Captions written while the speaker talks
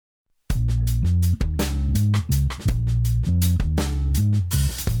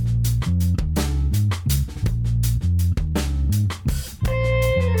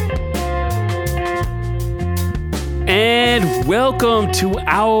Welcome to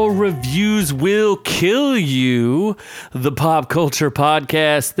Our Reviews Will Kill You, the pop culture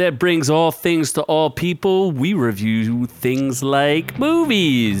podcast that brings all things to all people. We review things like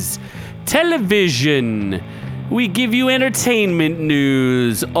movies, television. We give you entertainment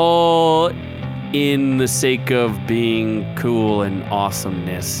news, all in the sake of being cool and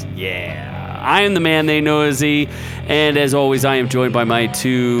awesomeness. Yeah. I am the man they know as Z, and as always, I am joined by my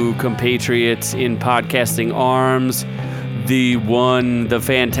two compatriots in podcasting arms. The one, the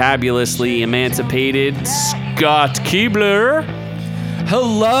fantabulously emancipated Scott Keebler.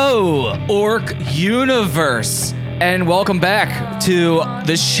 Hello, Orc Universe, and welcome back to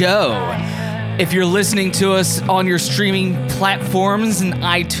the show. If you're listening to us on your streaming platforms and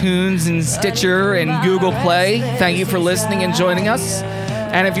iTunes and Stitcher and Google Play, thank you for listening and joining us.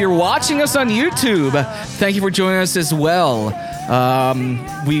 And if you're watching us on YouTube, thank you for joining us as well.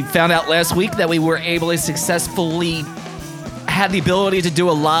 We found out last week that we were able to successfully had the ability to do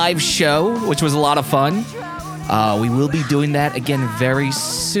a live show, which was a lot of fun. We will be doing that again very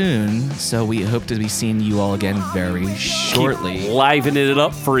soon, so we hope to be seeing you all again very shortly. Keep livening it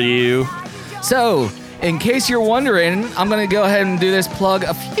up for you. So, in case you're wondering, I'm going to go ahead and do this plug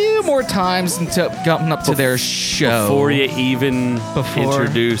a few more times until coming up to their show. Before you even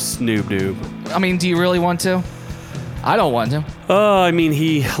introduce Noob. I mean, do you really want to? I don't want to. I mean,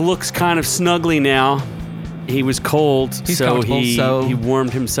 he looks kind of snuggly now. He was cold, so he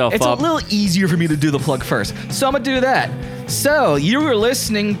warmed himself it's up. It's a little easier for me to do the plug first, so I'm going to do that. So, you were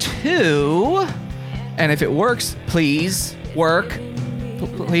listening to, and if it works, please work.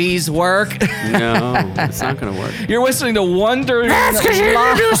 Please work. No, it's not going to work. You're listening to Wondering That's because you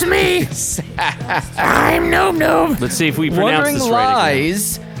introduced me. I'm Noob. Let's see if we pronounce Wondering this right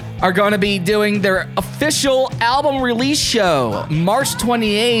Lies are going to be doing their official album release show March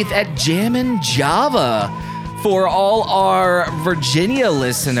 28th at Jammin' Java. For all our Virginia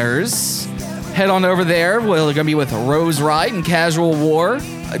listeners, head on over there. We're going to be with Rose Ride and Casual War.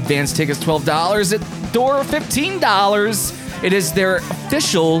 Advance tickets $12, at door $15. It is their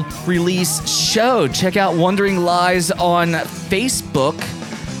official release show. Check out Wondering Lies on Facebook,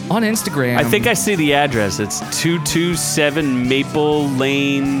 on Instagram. I think I see the address. It's 227 Maple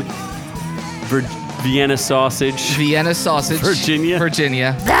Lane, Vienna Sausage,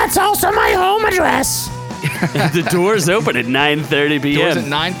 Virginia. That's also my home address. The doors open at 9:30 p.m. Doors at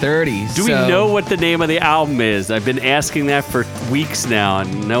 9:30. Do we know what the name of the album is? I've been asking that for weeks now,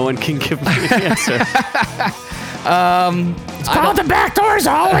 and no one can give me an answer. It's called The Back Door's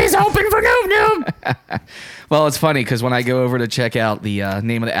Always Open for Noob. Well, it's funny because when I go over to check out the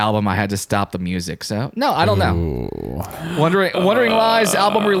name of the album, I had to stop the music. So, no, I don't know. Wondering Lies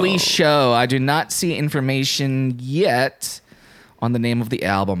album release show. I do not see information yet on the name of the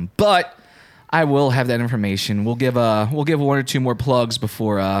album, but I will have that information. We'll give one or two more plugs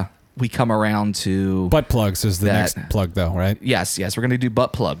before we come around to butt plugs is the next plug, though, right? Yes, we're gonna do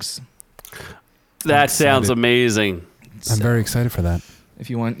butt plugs. That sounds amazing. I'm very excited for that. If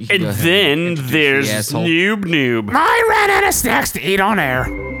you want, you can and go ahead then and there's Noob. I ran out of snacks to eat on air.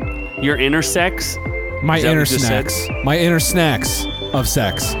 Your inner sex? My inner snacks. My inner snacks of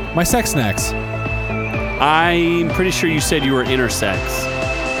sex. My sex snacks. I'm pretty sure you said you were intersex.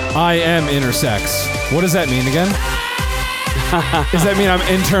 I am intersex. What does that mean again? Does that mean I'm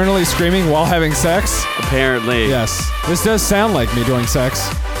internally screaming while having sex? Apparently. Yes. This does sound like me doing sex.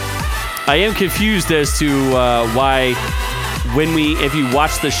 I am confused as to why if you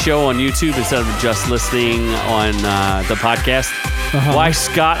watch the show on YouTube instead of just listening on the podcast, why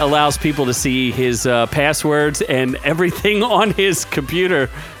Scott allows people to see his passwords and everything on his computer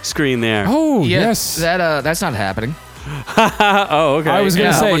screen there. Oh, yes. That's not happening. Oh, okay. I was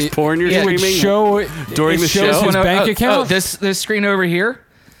going to say, how much porn you're streaming during the show? His bank account? This screen over here?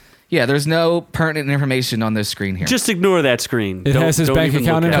 Yeah, there's no pertinent information on this screen here. Just ignore that screen. It has his bank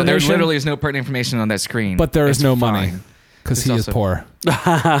account information? No, there literally is no pertinent information on that screen. But there is no money because he is poor.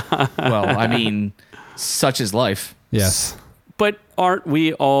 Well, I mean, such is life. Yes. But aren't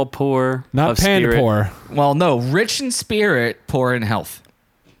we all poor? Not panda poor. Well, no, rich in spirit, poor in health.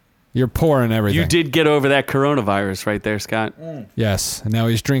 You're poor in everything. You did get over that coronavirus right there, Scott. Yes. And now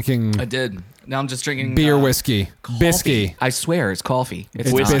he's drinking. I did. Now I'm just drinking beer whiskey. Coffee. Bisky. I swear it's coffee.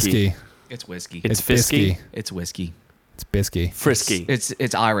 It's whiskey. It's whiskey. It's fisky. It's whiskey. It's bisky. Frisky.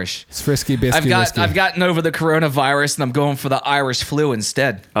 It's Irish. It's frisky bisky. I've gotten over the coronavirus and I'm going for the Irish flu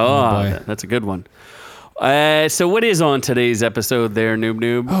instead. Oh, that's a good one. So what is on today's episode there,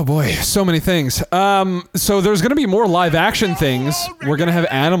 Noob? Oh boy, so many things. So there's going to be more live action things. We're going to have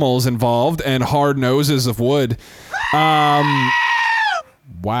animals involved and hard noses of wood.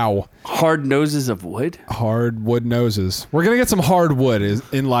 Wow. Hard noses of wood? Hardwood noses. We're going to get some hardwood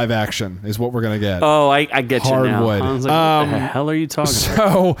in live action is what we're going to get. Oh, I get you now. Hardwood. I was like, what the hell are you talking about?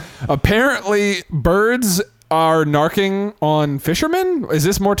 So apparently birds are narking on fishermen. Is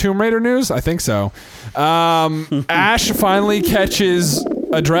this more Tomb Raider news? I think so. Ash finally catches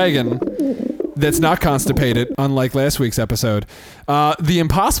a dragon that's not constipated, unlike last week's episode. The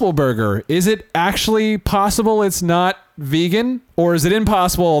Impossible Burger. Is it actually possible it's not vegan? Or is it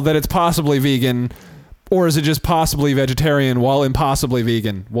impossible that it's possibly vegan? Or is it just possibly vegetarian while impossibly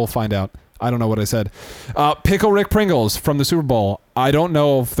vegan? We'll find out. I don't know what I said. Pickle Rick Pringles from the Super Bowl. I don't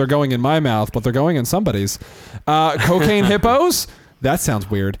know if they're going in my mouth, but they're going in somebody's. Cocaine Hippos. That sounds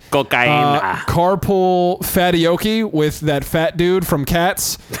weird. Cocaine. Carpool Fatioki with that fat dude from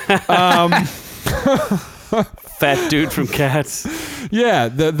Cats. Fat dude from Cats. Yeah,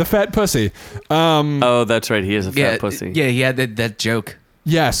 the fat pussy. Oh, that's right. He is a fat pussy. Yeah, he had that joke.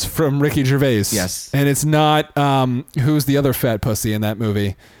 Yes, from Ricky Gervais. Yes. And it's not, who's the other fat pussy in that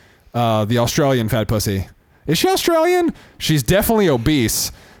movie? The Australian fat pussy. Is she Australian? She's definitely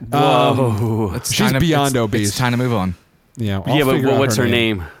obese. Whoa. She's beyond obese. It's time to move on. Yeah, Yeah, but what's her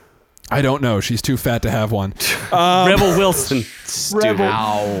name? I don't know. She's too fat to have one. Rebel Wilson.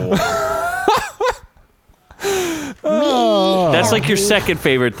 Rebel. That's like your second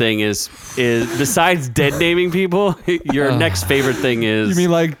favorite thing is besides dead naming people, your next favorite thing is... You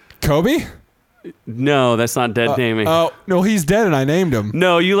mean like Kobe? No, that's not dead naming. Oh, no, he's dead and I named him.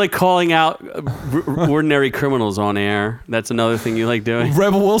 No, you like calling out ordinary criminals on air. That's another thing you like doing.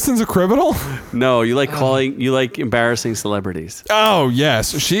 Rebel Wilson's a criminal? No, you like embarrassing celebrities. Oh,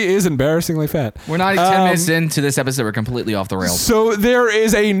 yes. She is embarrassingly fat. We're not 10 minutes into this episode. We're completely off the rails. So there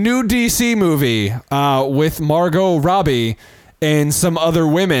is a new DC movie with Margot Robbie and some other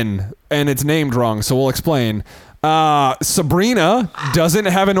women, and it's named wrong, so we'll explain. Sabrina doesn't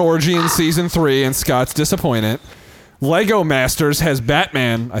have an orgy in season 3, and Scott's disappointed. Lego Masters has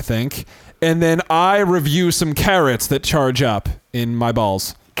Batman, I think. And then I review some carrots that charge up in my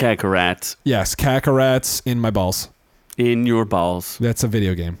balls. Kakarats. Yes, Kakarats in my balls. In your balls. That's a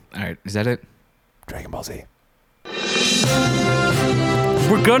video game. All right, is that it? Dragon Ball Z.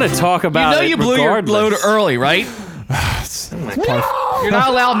 We're gonna talk about You blew your load early, right? You're not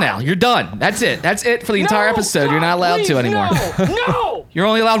allowed now. You're done. That's it. That's it for the entire episode. You're not allowed to anymore. No! You're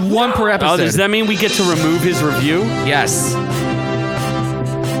only allowed one per episode. Oh, does that mean we get to remove his review? Yes.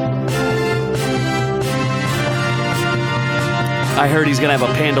 I heard he's gonna have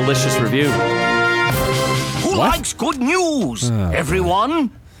a Pandalicious review. Who likes good news?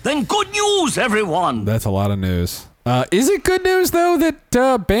 Everyone? Then good news, everyone! That's a lot of news. Is it good news, though,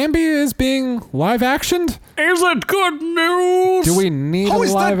 that Bambi is being live-actioned? Is it good news? Do we need How a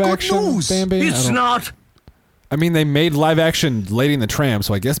is that good live-action news? Bambi? It's not. I mean, they made live-action Lady and the Tramp,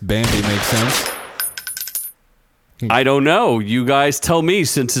 so I guess Bambi makes sense. I don't know. You guys tell me,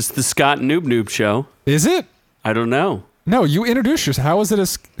 since it's the Scott Noob Noob show. Is it? I don't know. No, you introduced yourself. How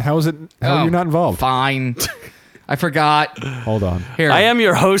are you not involved? Fine. I forgot. Hold on. Here. I am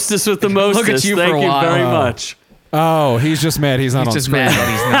your hostess with the mostest. Look at you Thank for a you while. very much. Oh, he's just mad he's not on He's just screen. mad that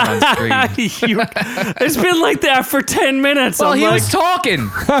he's not on screen. It's been like that for 10 minutes. Well, I'm he like, was talking.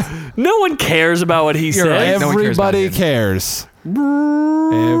 no one cares about what he says. right. No one cares about Everybody him. cares.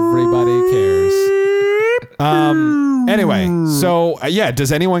 Everybody cares. Anyway, so yeah,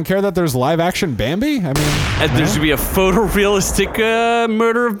 does anyone care that there's live action Bambi? I mean, There should be a photorealistic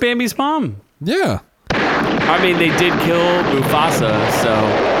murder of Bambi's mom. yeah. I mean, they did kill Mufasa, so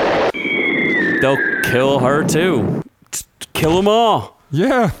they'll kill her too. Kill them all.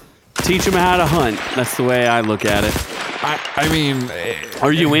 Yeah. Teach them how to hunt. That's the way I look at it. I mean,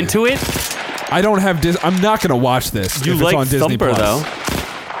 Are you into it? I don't have I'm not going to watch this You if like it's on Disney Thumper, Plus. though.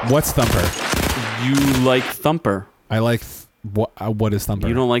 What's Thumper? You like Thumper. I like what is Thumper?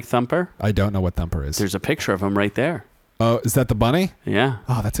 You don't like Thumper? I don't know what Thumper is. There's a picture of him right there. Oh, is that the bunny? Yeah.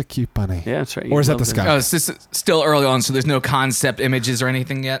 Oh, that's a cute bunny. Yeah, that's right. Or is that the Love sky? Oh, it's just still early on, so there's no concept images or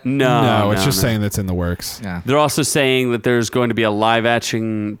anything yet. No, it's just no. saying that's in the works. Yeah. They're also saying that there's going to be a live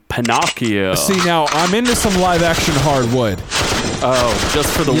action Pinocchio. See, now I'm into some live action hardwood. Oh, just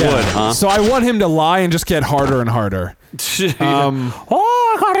for the wood, huh? So I want him to lie and just get harder and harder.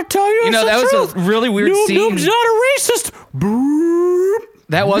 Oh, I gotta tell you, You know, that was a really weird scene. Noob's not a racist. Boop.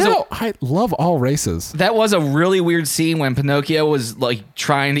 That was No, I love all races. that was a really weird scene when Pinocchio was like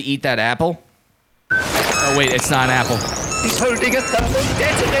trying to eat that apple. Oh wait, it's not an apple. He's holding a thermal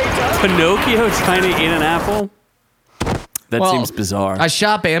detonator. Pinocchio trying to eat an apple? That Well, seems bizarre. I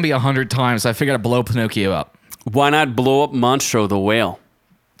shot Bambi 100 times, so I figured I'd blow Pinocchio up. Why not blow up Monstro the whale?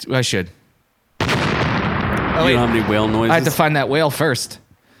 I should. Oh, You wait. don't have any whale noises? I had to find that whale first.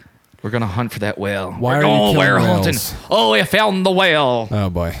 We're gonna hunt for that whale. Why We're are you going killing whale whales? hunting. Oh, I found the whale. Oh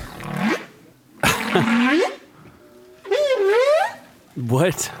boy.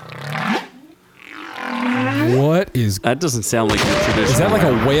 What? What is? That doesn't sound like your traditional. Is that like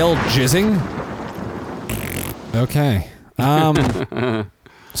a whale jizzing? Okay.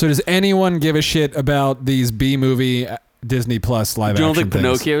 So does anyone give a shit about these B-movie Disney Plus live Do you action don't think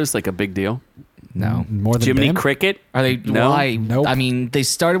things? Pinocchio's like a big deal? No. More than Jiminy Bam? Cricket? Are they? No. Why? Nope. I mean, they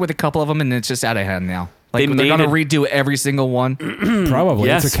started with a couple of them, and it's just out of hand now. Like They they're gonna made redo every single one. Probably.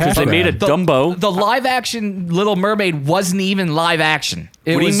 Yes, it's a because cash they made a grab. Dumbo. The live action Little Mermaid wasn't even live action.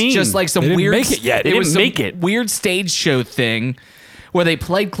 It What do you was mean? just like some They didn't weird. make it yet. They was didn't some make it. Weird stage show thing where they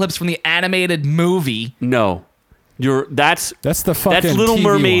played clips from the animated movie. No. That's the fucking Little TV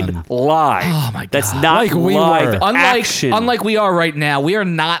Mermaid one. live. Oh my That's God. not Like we live were. action. Unlike we are right now, we are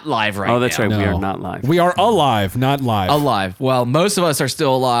not live right now. Oh, that's right. We No. are not live. We are alive, not live. Alive. Well, most of us are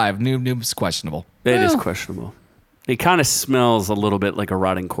still alive. Noob's questionable. It is Well. questionable. It kind of smells a little bit like a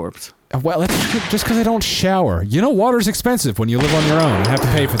rotting corpse. Well, that's just because I don't shower. You know, water's expensive when you live on your own and have to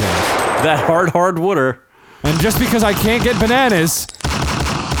pay for things. That hard water. And just because I can't get bananas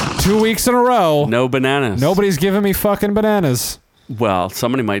 2 weeks in a row, No bananas. nobody's giving me fucking bananas. Well,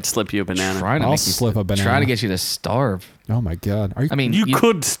 somebody might slip you a banana. Trying to I'll make you slip a banana. Trying to get you to starve. Oh my god! Are you? I mean, You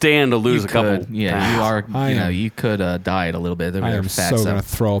could stand to lose you a couple. could. Yeah, you are. I am- You could diet a little bit. I am fat so stuff. gonna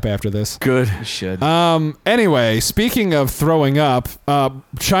throw up after this. Good. You should. Anyway, speaking of throwing up,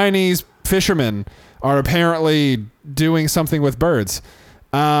 Chinese fishermen are apparently doing something with birds.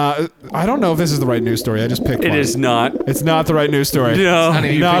 I don't know if this is the right news story. I just picked It one. is not. It's not the right news story. No, Not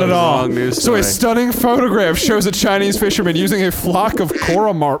even you Not picked at the all. wrong news So a story. stunning photograph shows a Chinese fisherman using a flock of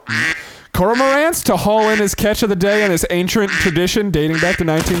cormorants to haul in his catch of the day on this ancient tradition dating back to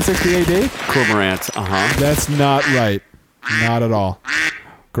 1960 AD. Cormorants. That's not right. Not at all.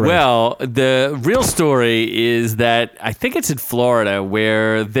 Great. Well, the real story is that I think it's in Florida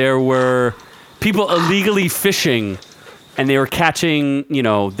where there were people illegally fishing and they were catching,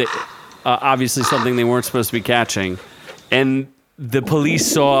 obviously something they weren't supposed to be catching. And the police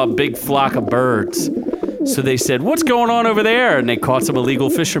saw a big flock of birds. So they said, "What's going on over there?" And they caught some illegal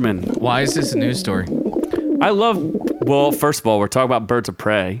fishermen. Why is this a news story? Well, first of all, we're talking about birds of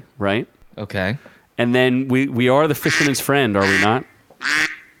prey, right? Okay. And then we are the fisherman's friend, are we not?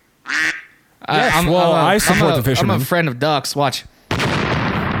 Yes, I support the fishermen. I'm a friend of ducks. Watch.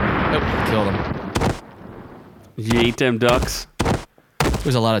 Nope, killed him. You ate them ducks.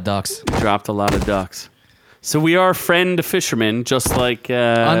 There's a lot of ducks. Dropped a lot of ducks. So we are friend fishermen, just like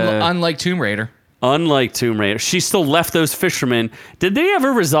Unlike Tomb Raider. unlike Tomb Raider. She still left those fishermen. Did they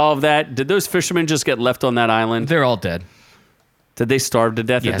ever resolve that? Did those fishermen just get left on that island? They're all dead. Did they starve to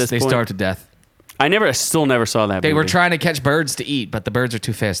death at Yes, this they point? starved to death. I still never saw that. They were movie. trying to catch birds to eat, but the birds are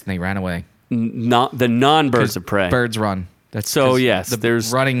too fast and they ran away. Not the non-birds of prey. Birds run. That's So, 'cause yes, the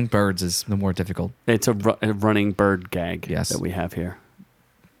there's- running birds is the more difficult. It's a running bird gag Yes. that we have here.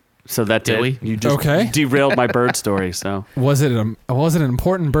 So that's Do it. we? You just Okay. derailed my bird story. So was it an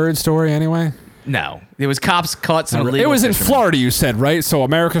important bird story anyway? No, it was cops caught some illegal It was in fishermen. Florida, you said, right? So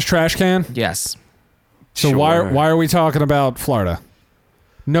America's trash can. Yes. So Sure. why are we talking about Florida?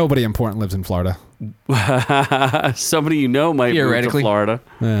 Nobody important lives in Florida. somebody you know might move to Theoretically. Florida.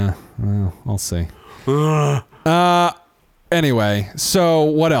 Yeah, well, I'll see. Anyway, so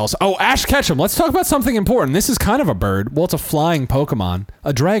what else? Oh, Ash Ketchum. Let's talk about something important. This is kind of a bird. Well, it's a flying Pokemon,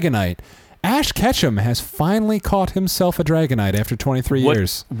 a Dragonite. Ash Ketchum has finally caught himself a Dragonite after 23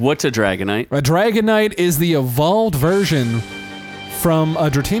 years. What's a Dragonite? A Dragonite is the evolved version from a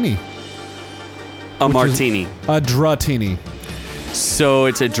Dratini. A martini. A Dratini, So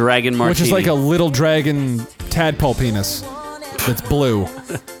it's a dragon martini. which is like a little dragon tadpole penis that's blue.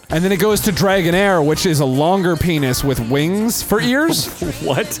 And then it goes to Dragonair, which is a longer penis with wings for ears.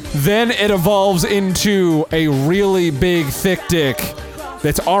 what? Then it evolves into a really big, thick dick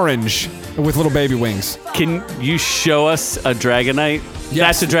that's orange with little baby wings. Can you show us a Dragonite?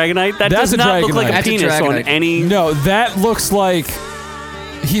 Yes. That's a Dragonite? That That's does a not look like Dragonite. a That's a penis on Dragonite. any... No, that looks like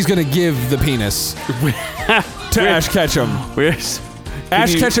he's gonna give the penis to Ash Ketchum. Where's...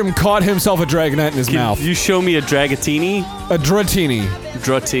 Ash Ketchum caught himself a Dragonite in his Can mouth. you show me a Dragatini? A Dratini.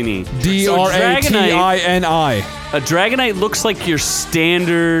 Dratini. D-R-A-T-I-N-I. A Dragonite looks like your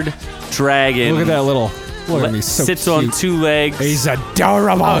standard dragon. Look at that little. Look at me, so Sits cute. on two legs. He's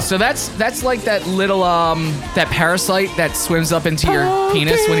adorable. Oh, so that's like that little that parasite that swims up into your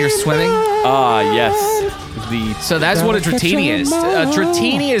penis when you're swimming. Ah, yes. So that's what a Gotta catch dratini 'em is. A all.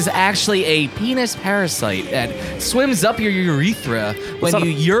 dratini is actually a penis parasite that swims up your urethra when up? you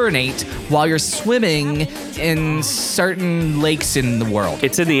urinate while you're swimming in certain lakes in the world.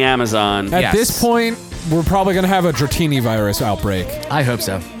 It's in the Amazon. At Yes. this point, we're probably going to have a Dratini virus outbreak I hope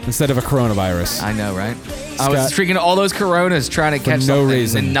so. instead of a coronavirus. I know, right? I was Scott- drinking all those Coronas trying to catch no something,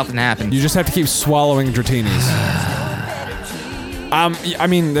 reason. and nothing happened. You just have to keep swallowing Dratinis. I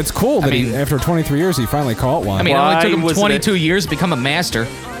mean, it's cool that mean- after 23 years he finally caught one. I mean, it Why only took him was it 22 years to become a master.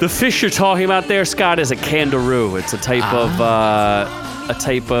 The fish you're talking about there, Scott, is a kangaroo. It's a type of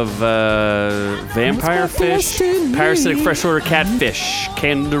vampire fish, destiny. parasitic freshwater catfish,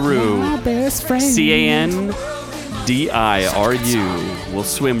 kangaroo. best friend. CANDIRU will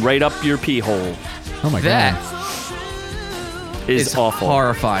swim right up your pee hole. Oh my That god. Is is awful.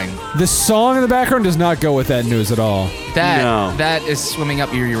 horrifying. The song in the background does not go with that news at all. No. That is swimming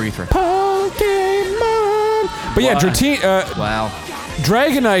up your urethra. Pokemon. But yeah, What? Wow.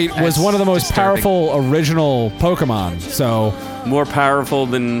 Dragonite was That's one of the most disturbing. powerful original Pokemon. So More powerful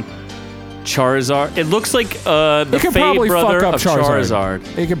than Charizard. It looks like the it could Fey probably brother fuck up of Charizard.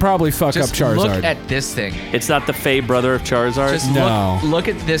 Charizard. It could probably fuck Just up Charizard. look at this thing. It's not the Fey brother of Charizard. Just No. look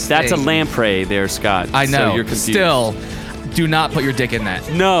at this That's a thing. lamprey there, Scott. I know. So you're confused. Still, do not put your dick in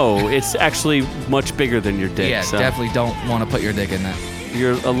that. No, it's actually much bigger than your dick. Yeah, so definitely don't want to put your dick in that.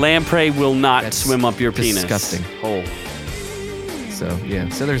 a lamprey will not That's swim up your penis. disgusting. Hole. So, yeah.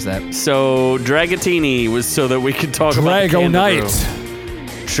 So there's that. So Dragatini was so that we could talk about the kangaroo. Dragonite.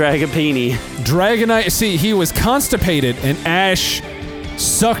 Dragapini. Dragonite. See, he was constipated, and Ash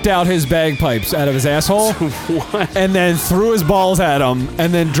sucked out his bagpipes out of his asshole, and then threw his balls at him.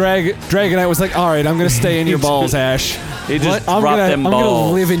 And then Dragonite was like, "All right, I'm gonna stay in your balls, Ash. He just I'm dropped gonna them I'm gonna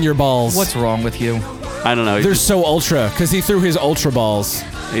balls. live in your balls." What's wrong with you? I don't know. They're so ultra because he threw his ultra balls.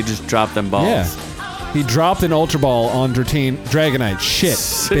 He just dropped them balls. Yeah, he dropped an ultra ball on Dragonite. Shit,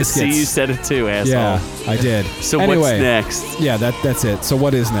 biscuits. See, you said it too, asshole. Yeah, I did. So anyway, what's next? Yeah, that's it. So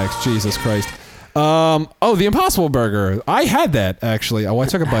what is next? Jesus Christ. The Impossible Burger. I had that actually. Oh, I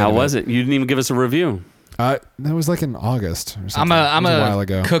took a bite. How of was it? You didn't even give us a review. That was like in August or I'm something. a It was a while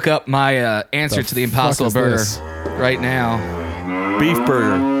ago. cook up my answer The to the fuck Impossible is Burger this? right now. Beef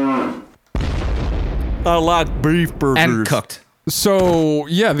burger. I like beef burgers. And cooked. So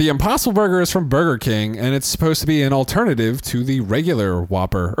yeah, the Impossible Burger is from Burger King, and it's supposed to be an alternative to the regular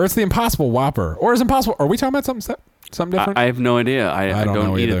Whopper, or it's the Impossible Whopper, or is Impossible? Are we talking about something different? I have no idea. I don't don't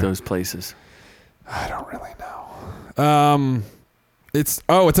know eat either. at those places. I don't really know. It's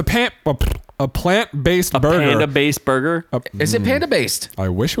a plant-based burger. Panda-based burger? Is it panda based? I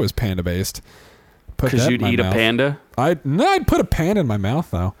wish it was panda-based. Put Because that you'd in my eat a mouth. panda? I'd put a panda in my mouth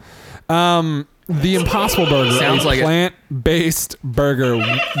though. The Impossible Burger, Sounds a like it. plant-based burger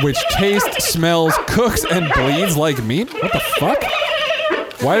which tastes, smells, cooks, and bleeds like meat. What the fuck?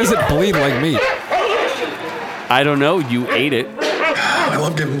 Why does it bleed like meat? I don't know. You ate it. I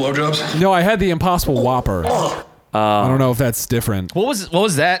love giving blowjobs. No, I had the Impossible Whopper. I don't know if that's different. What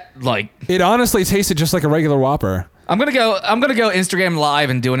was that like? It honestly tasted just like a regular Whopper. I'm gonna go Instagram live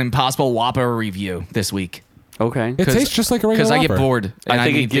and do an Impossible Whopper review this week. Okay. It tastes just like a regular Because Whopper. I get bored. And I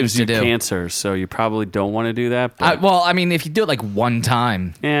think need it gives things you to do. cancer, so you probably don't want to do that. But Well, I mean, if you do it like one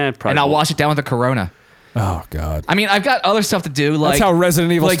time, probably. and I'll wash it down with a Corona. Oh god. I mean, I've got other stuff to do. Like That's how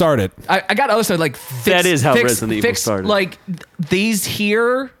Resident Evil like, started. I got other stuff like fix, That is how fix, Resident Evil fix, started. Like these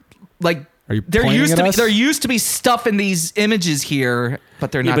here, like Are you there pointing used at to be us? there used to be stuff in these images here,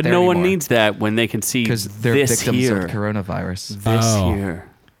 but they're Yeah, not. but there no one anymore. needs that when they can see because they're this victims here. of coronavirus. This Oh. here.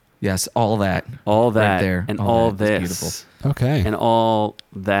 Yes, all that, All that. right there, And all that is this. Okay. And all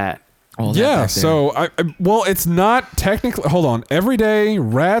that. All that Yeah, back there. so well, it's not technically. Hold on, every day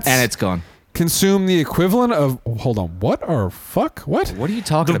rats and it's gone. consume the equivalent of. Hold on, what or fuck? What? What are you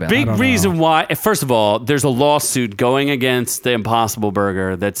talking The about? big don't reason why, first of all, there's a lawsuit going against the Impossible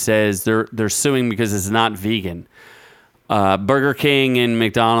Burger that says they're suing because it's not vegan. Burger King and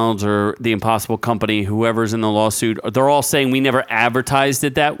McDonald's or the Impossible Company, whoever's in the lawsuit, they're all saying we never advertised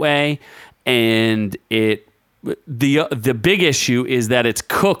it that way, and the big issue is that it's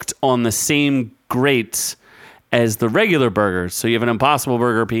cooked on the same grates as the regular burgers. So you have an Impossible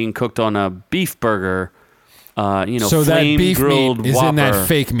Burger being cooked on a beef burger. So that flame beef grilled meat is Whopper. in that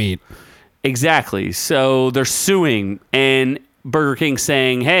fake meat. Exactly. So they're suing, and Burger King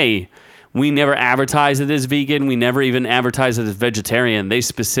saying, hey, we never advertise it as vegan. We never even advertise it as vegetarian. They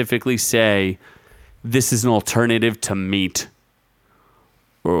specifically say this is an alternative to meat.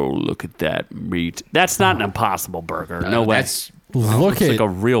 Oh, look at that meat. That's not an Impossible Burger. No way. That's Look It's at like a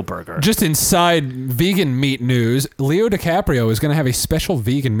real burger. just inside vegan meat news. Leo DiCaprio is going to have a special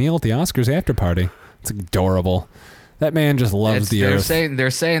vegan meal at the Oscars after party. It's adorable. That man just loves the earth. They're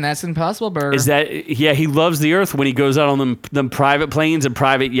saying that's Impossible Burger. Is that? Yeah, he loves the earth when he goes out on them private planes and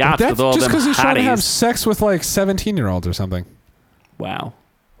private yachts That's with all just them because he's trying to have hotties. sex with like 17-year-olds or something, Wow.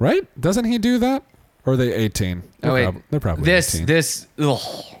 right? Doesn't he do that? Or are they 18? Oh, wait. They're probably this 18.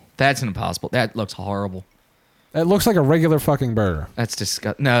 that's an Impossible. That looks horrible. It looks like a regular fucking burger. That's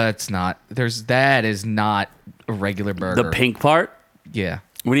disgusting. No, that's not. That is not a regular burger. The pink part? Yeah.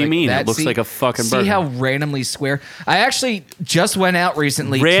 What do you mean? that- It looks like a fucking burger. See how randomly square? I actually just went out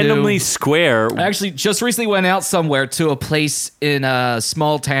recently. Randomly to, square. I actually just recently went out somewhere to a place in a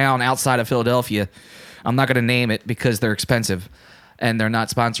small town outside of Philadelphia. I'm not going to name it because they're expensive and they're not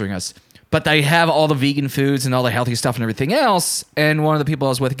sponsoring us. But they have all the vegan foods and all the healthy stuff and everything else. And one of the people I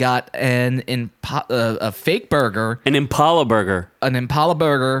was with got a fake burger, An Impala burger. an Impala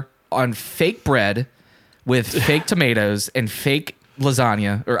burger on fake bread with fake tomatoes and fake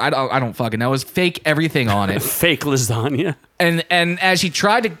lasagna, or I don't fucking know. It was fake everything on it. Fake lasagna. And as she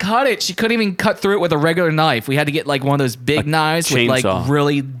tried to cut it, she couldn't even cut through it with a regular knife. We had to get like one of those big knives with like chainsaw.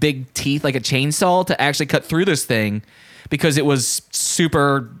 really big teeth, like a chainsaw, to actually cut through this thing because it was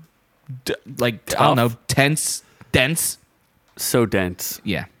super, I don't know, dense. So dense.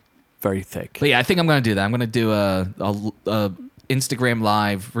 Yeah. Very thick. But yeah, I think I'm going to do that. I'm going to do a Instagram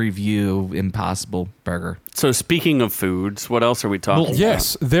live review Impossible Burger. So speaking of foods, what else are we talking about?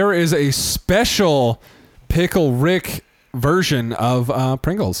 Yes, there is a special Pickle Rick version of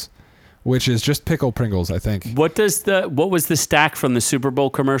Pringles, which is just pickle Pringles, I think. What was the stack from the Super Bowl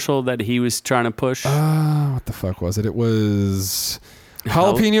commercial that he was trying to push? What the fuck was it? It was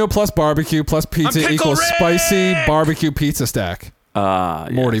jalapeno plus barbecue plus pizza equals spicy barbecue pizza stack.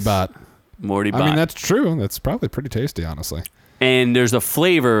 Morty yes. bot. Morty bot. I mean, that's true. That's probably pretty tasty, honestly. And there's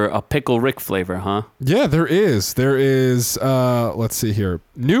a Pickle Rick flavor, huh? Yeah, there is. There is, let's see here.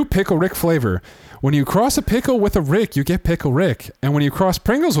 New Pickle Rick flavor. When you cross a pickle with a Rick, you get Pickle Rick. And when you cross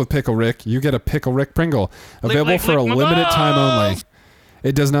Pringles with Pickle Rick, you get a Pickle Rick Pringle. Available for a limited time only.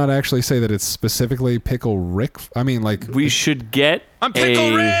 It does not actually say that it's specifically Pickle Rick. I mean, like... We should get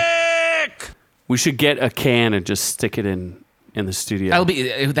Pickle Rick! We should get a can and just stick it in the studio.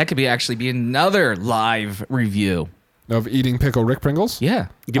 That could be another live review. Of eating Pickle Rick Pringles? Yeah.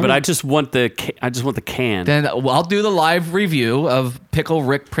 Yeah, but I just want the can. Then I'll do the live review of Pickle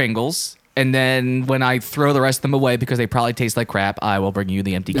Rick Pringles. And then when I throw the rest of them away because they probably taste like crap, I will bring you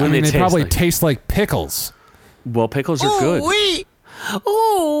the empty I can. mean, they they probably taste like- taste like pickles. Well, pickles are good.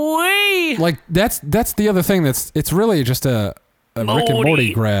 Ooh-wee! Like, that's the other thing it's really just a Rick and Morty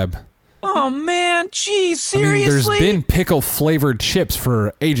Morty. grab. Oh man, geez, I mean, seriously? there's been pickle-flavored chips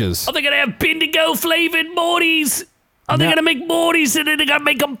for ages. Are they gonna have Pindigo flavored Mortys? Are they No. gonna make Mortys and then they're gonna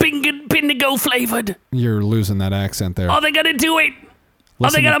make them Pindigo flavored? You're losing that accent there. Are they gonna do it? Are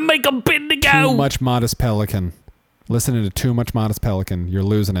Listen they to gonna make them Too Pindigo? much Modest Pelican. Listening to Too Much Modest Pelican, you're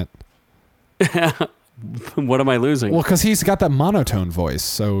losing it. What am I losing? Well, because he's got that monotone voice,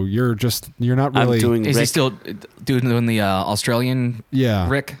 so you're not really... I'm doing Is he Rick. still doing the Australian Yeah.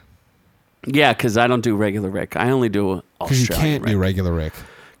 Rick? Yeah, because I don't do regular Rick. I only do Because you Australian can't Rick. do regular Rick.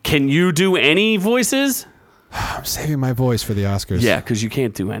 Can you do any voices? I'm saving my voice for the Oscars. Yeah, because you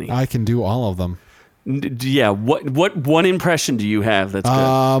can't do any. I can do all of them. Yeah, what one impression do you have that's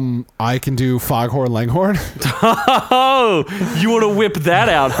good? I can do Foghorn Leghorn. Oh, you want to whip that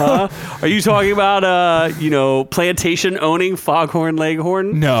out, huh? Are you talking about plantation owning Foghorn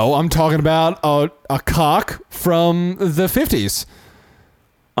Leghorn? No, I'm talking about a cock from the 50s.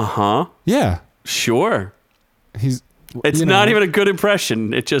 Uh-huh. Yeah. Sure. It's you not know. even a good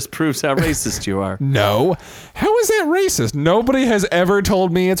impression. It just proves how racist you are. No. How is that racist? Nobody has ever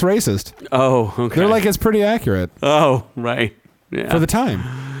told me it's racist. Oh, okay. They're like, it's pretty accurate oh, right. Yeah. for the time.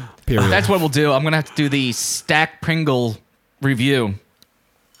 Period. That's what we'll do. I'm going to have to do the Stack Pringle review.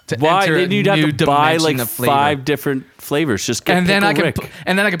 To Why? enter a Then you'd have new to buy dimension like of flavor. 5 different flavors. Just get And then I Pickle can Rick.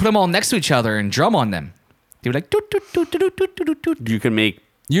 and then I can put them all next to each other and drum on them. Do like doot, doot, doot, doot, doot, doot, doot. You can make...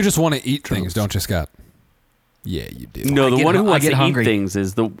 You just want to eat things, don't you, Scott? Yeah, you do. No, the get one who hu- I wants get to hungry. eat things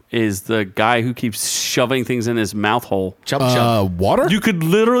is the guy who keeps shoving things in his mouth hole. Chub chub. Water? You could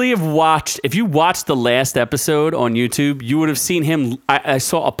literally have watched, if you watched the last episode on YouTube, you would have seen him. I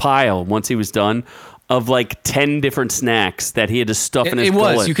saw a pile once he was done of like 10 different snacks that he had to stuff in his It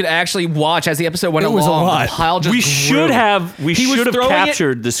was. gullet. You could actually watch as the episode went It along. was a lot. The pile just we grew. should have He was throwing it-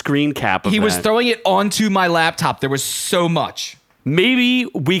 captured the screen cap of He was that. throwing it onto my laptop. There was so much Maybe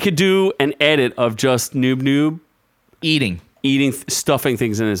we could do an edit of just Noob eating. eating, stuffing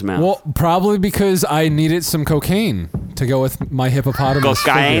things in his mouth. Well, probably because I needed some cocaine to go with my hippopotamus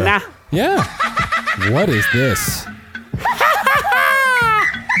Cocaine? figure. Yeah. What is this?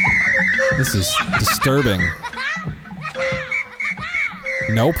 This is disturbing.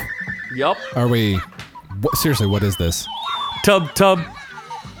 Nope. Yup. Are we... seriously, what is this? Tub.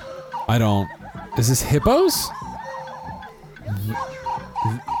 I don't... Is this hippos?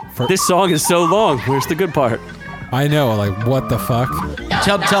 This song is so long. Where's the good part? I know, like, what the fuck?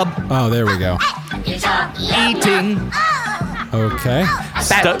 Tub. Oh, there we go. Eating. Okay.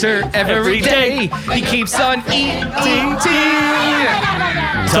 Fatter every day. He keeps on eating.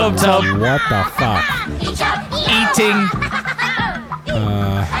 Tub. What the fuck? Eating.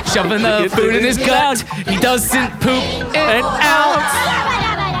 Shoving the food in his gut. He doesn't poop it out.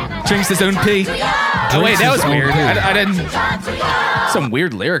 Drinks his own pee. Oh wait, that was his own weird. pee. I didn't. Some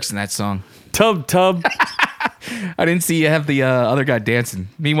weird lyrics in that song. Tub. I didn't see you have the other guy dancing.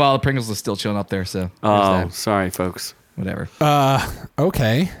 Meanwhile, Pringles was still chilling up there. So there's Oh, that. sorry, folks. Whatever.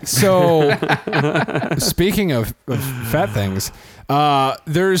 Okay. So, speaking of fat things,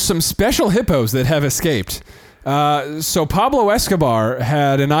 there's some special hippos that have escaped. So Pablo Escobar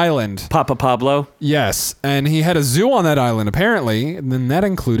had an island. Papa Pablo. Yes, and he had a zoo on that island, apparently, and then that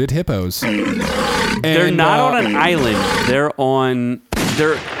included hippos. They're not on an island.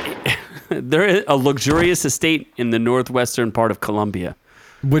 They're a luxurious estate in the northwestern part of Colombia.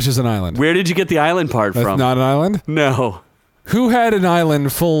 Which is an island? Where did you get the island part That's from? not an island? No. Who had an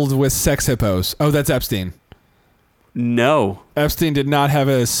island filled with sex hippos? Oh, that's Epstein. No. Epstein did not have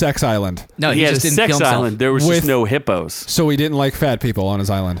a sex island, No, He had a just didn't sex kill himself. island. There was With- just no hippos. so he didn't like fat people on his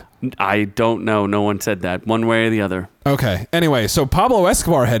island. I don't know. No one said that. One way or the other. Okay. Anyway, so Pablo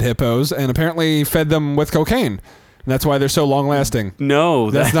Escobar had hippos and apparently fed them with cocaine. And that's why they're so long lasting.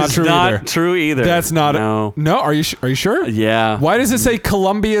 No, That's not true either. true either. That's not. No. No. Are you sure? Yeah. Why does it say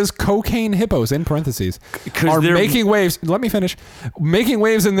Colombia's cocaine hippos in parentheses? 'Cause Are they're- making waves. Let me finish. Making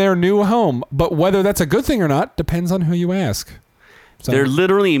waves in their new home, but whether that's a good thing or not depends on who you ask. So, They're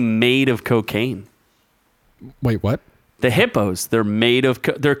literally made of cocaine. wait, what? The hippos. They're made of.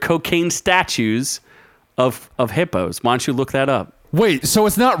 They're cocaine statues of hippos. Why don't you look that up? Wait, so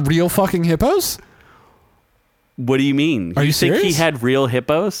it's not real fucking hippos? What do you mean? Are you think he serious? had real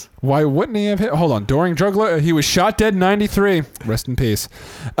hippos? Why wouldn't he have hit? Hold on. During he was shot dead in 93. Rest in peace.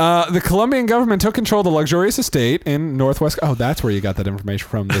 The Colombian government took control of the luxurious estate in Northwest. Oh, that's where you got that information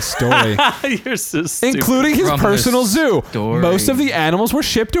from, this story. You're so stupid. Including his From personal the zoo. story. Most of the animals were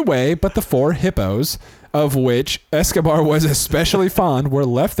shipped away, but the 4 hippos, of which Escobar was especially fond, were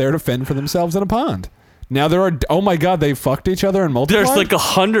left there to fend for themselves in a pond. Now there are, oh my God, they fucked each other and multiplied? There's like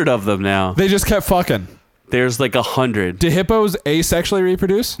 100 of them now. They just kept fucking. There's like 100. Do hippos asexually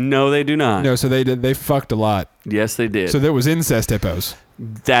reproduce? No, they do not. No, so they fucked a lot. Yes, they did. So there was incest hippos.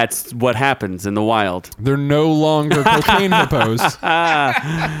 That's what happens in the wild. They're no longer cocaine hippos.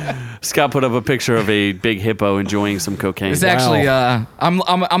 Scott put up a picture of a big hippo enjoying some cocaine. It's actually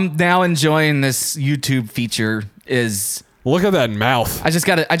I'm now enjoying this YouTube feature. Is Look at that mouth. I just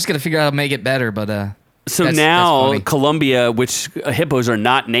gotta figure out how to make it better, but So that's now funny. Colombia, which hippos are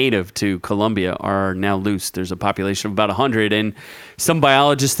not native to Colombia, are now loose. There's a population of about 100, and some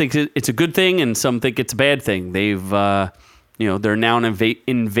biologists think it's a good thing, and some think it's a bad thing. They've, they're now an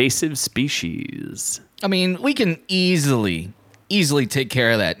invasive species. I mean, we can easily take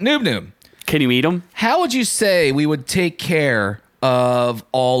care of that. Noob. Can you eat them? How would you say we would take care of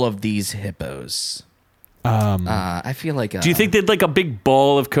all of these hippos? I feel like. Do you think they'd like a big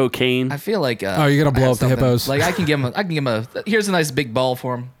ball of cocaine? I feel like. Oh, you're gonna blow I have up the something. hippos? Like I can give him a. Here's a nice big ball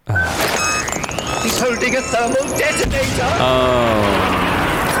for him. He's holding a thermal detonator.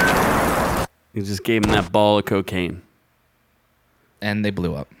 You just gave him that ball of cocaine. And they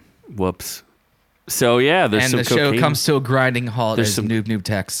blew up. Whoops. So yeah, there's And some the cocaine, show comes to a grinding halt There's as some- noob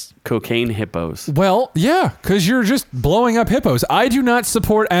text. cocaine hippos. Well, yeah, because you're just blowing up hippos. I do not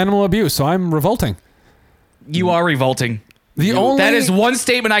support animal abuse, so I'm revolting. You are revolting. That is one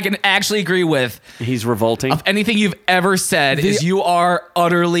statement I can actually agree with. He's revolting. Of anything you've ever said is you are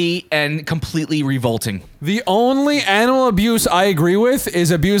utterly and completely revolting. The only animal abuse I agree with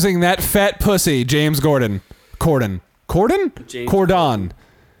is abusing that fat pussy, James Corden? James Cordon.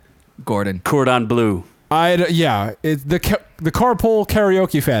 Gordon. Cordon bleu. It's the carpool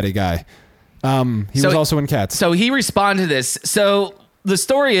karaoke fatty guy. He was also in Cats. So he responded to this. So the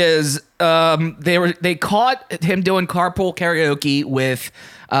story is they caught him doing carpool karaoke with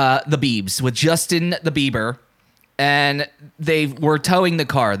the Biebs, with Justin the Bieber, and they were towing the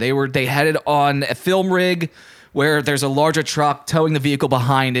car. They headed on a film rig where there's a larger truck towing the vehicle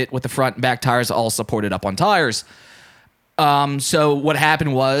behind it with the front and back tires all supported up on tires. So what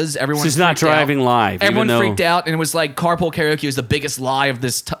happened was everyone. She's not freaked out. driving live. Everyone even though- freaked out, and it was like carpool karaoke was the biggest lie of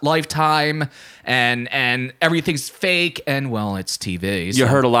this lifetime, and everything's fake, and well, it's TV. You so-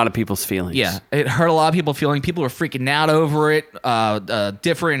 hurt a lot of people's feelings. Yeah, it hurt a lot of people feeling. People were freaking out over it.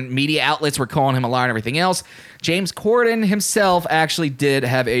 Different media outlets were calling him a liar and everything else. James Corden himself actually did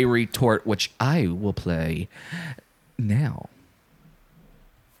have a retort, which I will play now.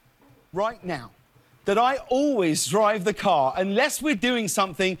 Right now, that I always drive the car unless we're doing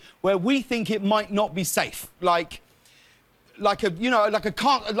something where we think it might not be safe, like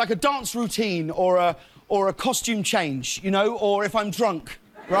a dance routine or a costume change, or if I'm drunk,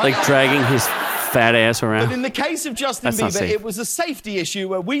 right? Like dragging his fat ass around. But in the case of Justin That's not Bieber, safe. it was a safety issue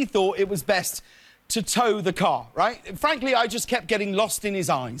where we thought it was best to tow the car, right? Frankly, I just kept getting lost in his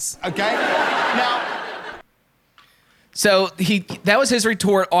eyes, okay? Now, So that was his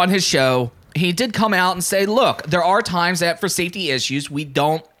retort on his show. He did come out and say, look, there are times that for safety issues, we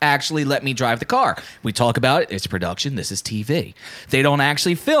don't actually let me drive the car. We talk about it. It's production. This is TV. They don't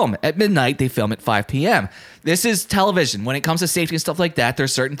actually film at midnight. They film at 5 p.m. This is television. When it comes to safety and stuff like that,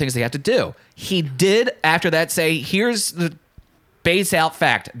 there's certain things they have to do. He did, after that, say, here's the base out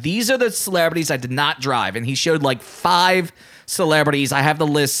fact. These are the celebrities I did not drive. And he showed like 5 celebrities. I have the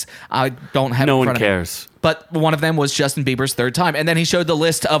list. I don't have it No in one front of me. cares. But one of them was Justin Bieber's 3rd time. And then he showed the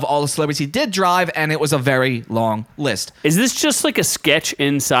list of all the celebrities he did drive, and it was a very long list. Is this just like a sketch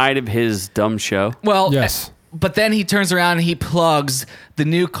inside of his dumb show? Well, Yes. But then he turns around and he plugs the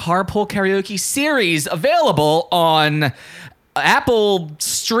new Carpool Karaoke series available on Apple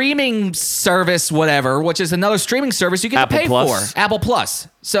streaming service, whatever, which is another streaming service you get Apple to pay Plus? for. Apple Plus.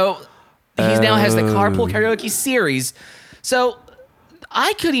 So he now has the Carpool Karaoke series. So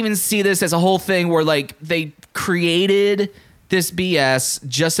I could even see this as a whole thing where like they created this BS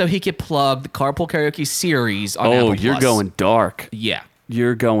just so he could plug the Carpool Karaoke series on Apple Oh, you're Plus. going dark. Yeah.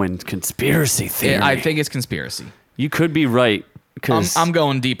 You're going conspiracy theory. I think it's conspiracy. you could be right. Because I'm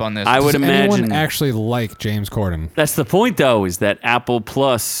going deep on this. I would Does anyone imagine actually like James Corden? that's the point, though, is that Apple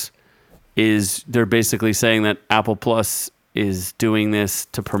Plus they're basically saying that Apple Plus is doing this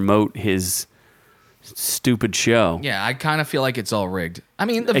to promote his stupid show. Yeah, I kind of feel like it's all rigged. I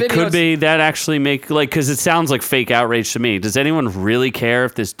mean, the It videos, could be that actually because it sounds like fake outrage to me. Does anyone really care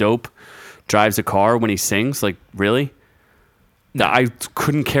if this dope drives a car when he sings? Like, really? No, I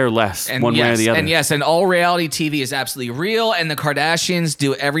couldn't care less one way or the other. And all reality TV is absolutely real, and the Kardashians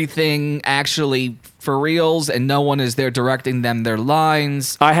do everything actually for reals, and no one is there directing them their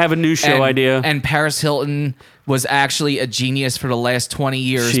lines. I have a new show and, idea. And Paris Hilton was actually a genius for the last 20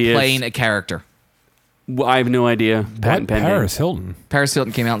 years She is. playing a character. I have no idea. Patent pending. Paris Hilton. Paris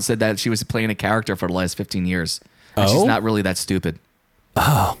Hilton came out and said that she was playing a character for the last 15 years. And she's Oh? not really that stupid.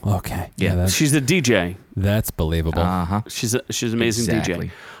 Oh, okay. Yeah. that's, She's a DJ. that's believable. She's an amazing Exactly.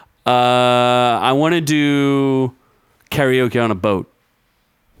 DJ. I want to do karaoke on a boat.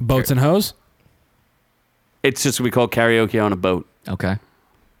 Boats and hose? It's just we call karaoke on a boat. Okay.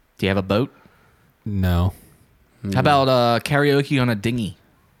 Do you have a boat? No. How about karaoke on a dinghy?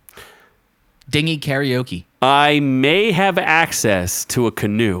 Dinghy karaoke. I may have access to a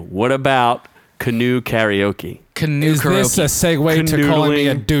canoe. What about canoe karaoke? Canoe Is this a karaoke. segue to calling me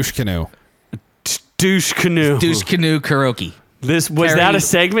a Canoodling. douche canoe? Douche canoe. Douche canoe karaoke. This was that a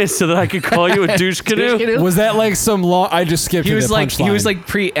segment so that I could call you a douche canoe? Douche canoe? Was that like some long? I just skipped He to was the like punchline.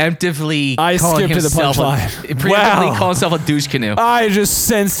 preemptively I calling skipped to the himself punchline. preemptively Wow. calling himself a douche canoe. I just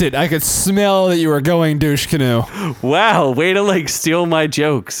sensed it. I could smell that you were going douche canoe. Wow, way to like steal my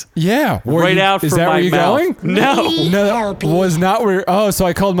jokes. Yeah. Were Right you- out Is from that my where you're mouth. going? No. No, that was not where. Oh, so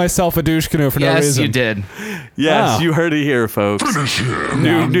I called myself a douche canoe for no Yes, reason. you did. Yes, Wow. you heard it here, folks.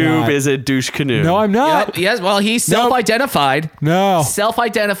 No, I'm Noob not. is a douche canoe. No, I'm not. Yep. Yes. Well, he self-identified. No.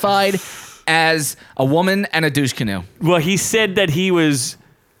 Self-identified as a woman and a douche canoe. Well, he said that he was.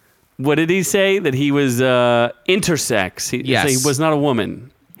 What did he say? That he was intersex. He, Yes. he was not a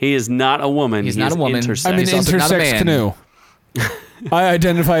woman. He is not a woman. He's He not is a woman. Intersex. I'm an He's also not a intersex man. canoe. I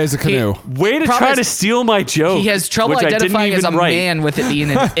identify as a canoe. Way to try Promise- to steal my joke. He has trouble which I didn't identifying as a even write. man with it being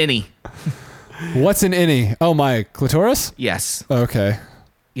an innie. What's an innie? Oh, my clitoris? Yes. Okay.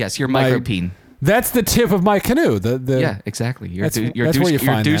 Yes, you're My- micropene. That's the tip of my canoe. The Yeah, exactly. You're That's- a that's douche, where you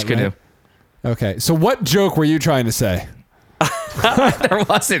you're a find douche that, canoe. right? Okay. So what joke were you trying to say? There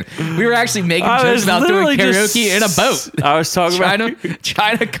wasn't. We were actually making I jokes was about doing literally just- karaoke in a boat. I was talking trying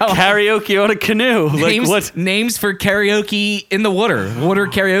about to come up karaoke on a canoe. with Like names, what? names for karaoke in the water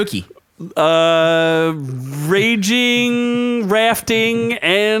karaoke. Raging, rafting,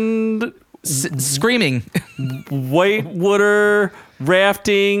 and Screaming. whitewater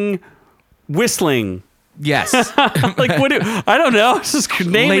rafting, whistling. Yes. Like what? I don't know. It's just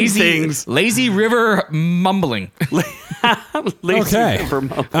naming things. Lazy river mumbling. Lazy Okay. river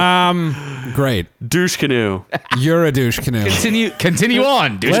mumble. Great. Douche canoe. You're a douche canoe. Continue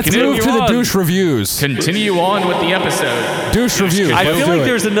on. Douche Let's canoe. move to the douche reviews. Continue on with the episode. Douche reviews. I Let's feel do like it.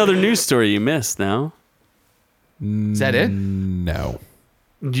 there's another news story you missed. Now Is that it? No.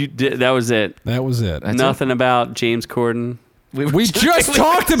 you did. That was it. That was it. That's Nothing about James Corden. We just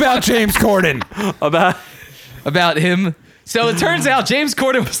talked about James Corden. About him. So it turns out James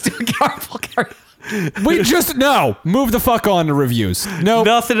Corden was doing karaoke. We just no. Move the fuck on to reviews. No,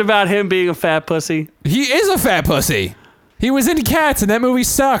 nothing about him being a fat pussy. he is a fat pussy. He was in Cats, and that movie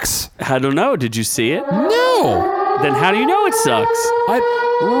sucks. I don't know. Did you see it? No. Then how do you know it sucks? Let's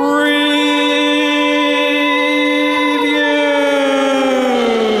go already!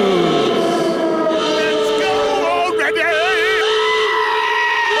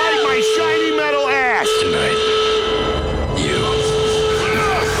 Like my shiny metal ass tonight.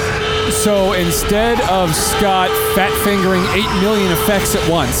 So instead of Scott fat fingering 8 million effects at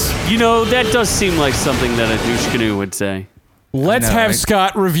once, You know, that does seem like something that a douche canoe would say. let's know, have right?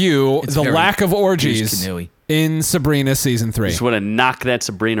 Scott review It's the very lack of orgies douche-canoey. in Sabrina season 3. Just want to knock that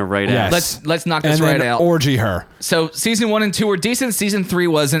Sabrina right out. Yes. Let's knock this and right then out. orgy her. So season 1 and 2 were decent. Season 3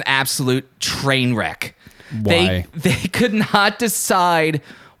 was an absolute train wreck. Why? They could not decide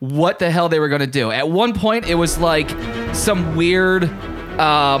what the hell they were going to do. At one point, it was like some weird,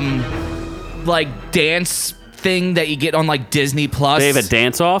 like dance thing that you get on like Disney Plus. They have a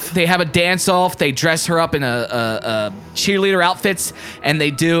dance off? They have a dance off. They dress her up in a cheerleader outfits, and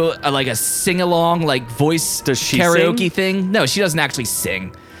they do like a sing along, like voice Does she karaoke sing? thing. No, she doesn't actually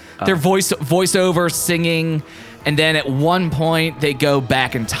sing. They're voiceover singing, and then at one point they go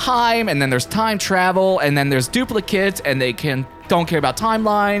back in time, and then there's time travel, and then there's duplicates, and they don't care about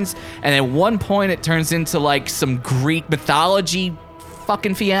timelines, and at one point it turns into like some Greek mythology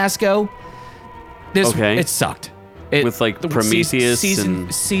fucking fiasco. Okay. It sucked. With, like, Prometheus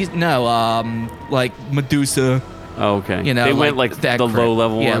like Medusa. Oh, okay. You know, they went like that the crap. low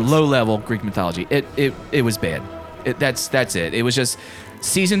level Yeah, ones. low level Greek mythology. It was bad. That's it. It was just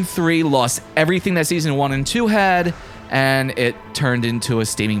season 3 lost everything that season 1 and 2 had, and it turned into a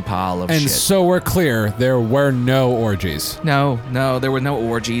steaming pile of And shit. so we're clear, there were no orgies. No, there were no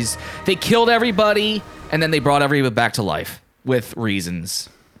orgies. They killed everybody, and then they brought everybody back to life with reasons.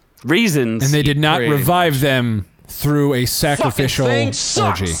 Reasons. And they did not Pretty revive them through a sacrificial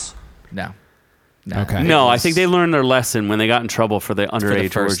orgy. No. Okay. No, I think they learned their lesson when they got in trouble for the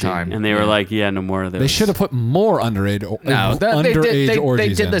underage first orgy. time. And they were Yeah. like, yeah, no more of those. They should have put more underage, No, underage orgies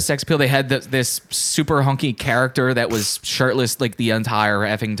they did in. the sex appeal. They had this super hunky character that was shirtless like the entire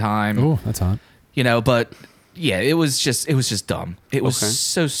effing time. Ooh, that's hot. You know, but yeah, it was just dumb. It was Okay.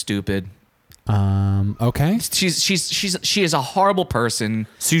 so stupid. Okay. She is a horrible person.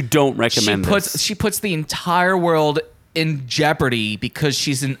 So you don't recommend this? She puts the entire world in jeopardy because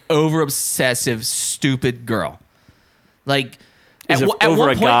she's an over obsessive stupid girl. Like Is it at over one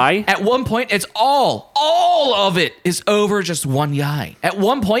a point, guy? At one point, it's all of it is over just one guy. At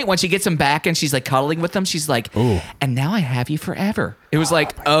one point, when she gets him back and she's like cuddling with him, she's like, Ooh. "And now I have you forever." It was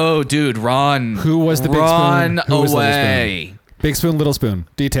like, "Oh, dude, run!" Who was the big run spoon? Who was the little spoon? away? Big spoon, little spoon.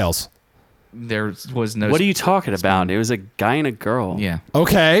 Details. There was no. What are you talking about? It was a guy and a girl. Yeah.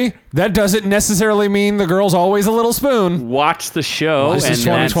 Okay. That doesn't necessarily mean the girl's always a little spoon. Watch the show, This and is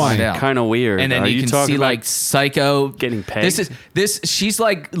that's 2020. kind of weird. And then Are you can talking see about like Psycho getting pegged? She's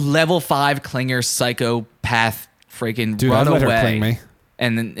like level 5 clinger psychopath freaking Dude, run I'd let her away. cling me.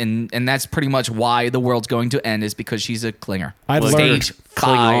 And that's pretty much why the world's going to end is because she's a clinger. I'd learn Stage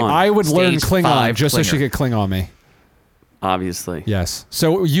Klingon. 5. I would learn Stage Klingon 5 just so she clinger. could cling on me. obviously. Yes.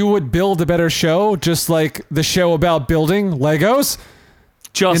 So you would build a better show, just like the show about building Legos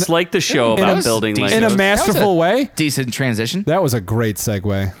Just In- like the show in about a- building decent. in Legos. a masterful way. Decent transition. That was a great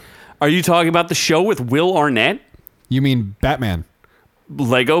segue. Are you talking about the show with Will Arnett? You mean Batman?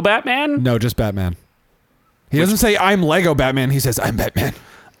 Lego Batman? No, just Batman. He doesn't say I'm Lego Batman. He says I'm Batman.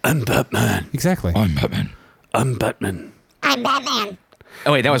 I'm Batman. Exactly. I'm Batman. I'm Batman.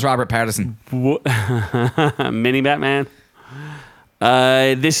 Oh wait, that was Robert Pattinson. Mini Batman.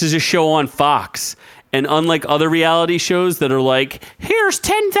 This is a show on Fox. And unlike other reality shows that are like, here's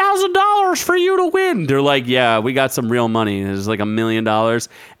 $10,000 for you to win. They're like, yeah, we got some real money. There's like $1 million.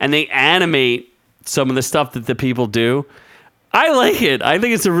 And they animate some of the stuff that the people do. I like it. I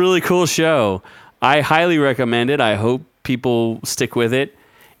think it's a really cool show. I highly recommend it. I hope people stick with it.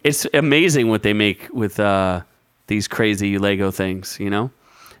 It's amazing what they make with these crazy Lego things, you know?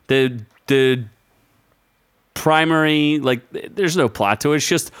 The primary, like, there's no plot to it. It's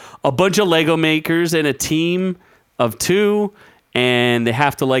just a bunch of Lego makers and a team of 2, and they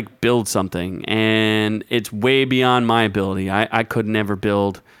have to, like, build something. And it's way beyond my ability. I could never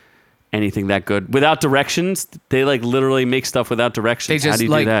build anything that good without directions. They, like, literally make stuff without directions. They How just do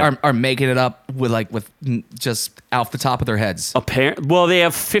you like do that? are making it up with just off the top of their heads. Well, they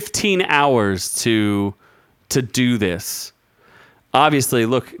have 15 hours to do this. Obviously,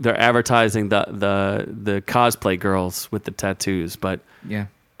 look, they're advertising the cosplay girls with the tattoos, but Yeah.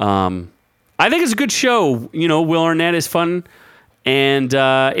 I think it's a good show. You know, Will Arnett is fun, and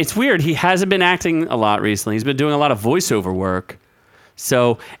it's weird. He hasn't been acting a lot recently. He's been doing a lot of voiceover work.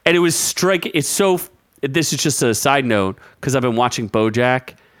 So, and it was striking. It's so. This is just a side note because I've been watching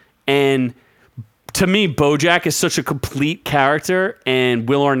BoJack, and to me, BoJack is such a complete character, and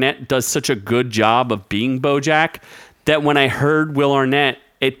Will Arnett does such a good job of being BoJack that when I heard Will Arnett,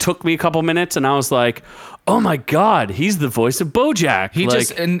 it took me a couple minutes, and I was like, "Oh my God, he's the voice of BoJack." He like,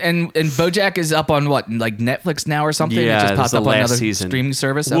 just and BoJack is up on what, like Netflix now or something? yeah, it just it's popped the up on last another season. streaming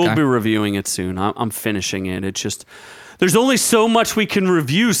service. We'll Okay. be reviewing it soon. I'm finishing it. It's just there's only so much we can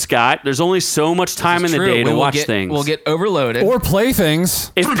review, Scott. There's only so much time in the True. day We to will watch get- things. We'll get overloaded. Or play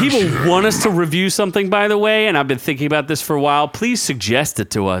things. If people want us to review something, by the way, and I've been thinking about this for a while, please suggest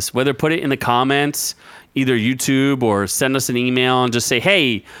it to us. Whether put it in the comments, either YouTube, or send us an email and just say,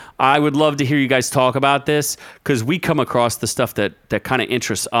 hey, I would love to hear you guys talk about this, because we come across the stuff that kind of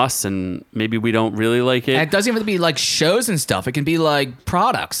interests us, and maybe we don't really like it. And it doesn't even have to be like shows and stuff. It can be like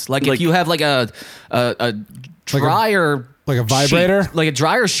products. Like Like- if you have like a dryer, like a vibrator? sheet, like a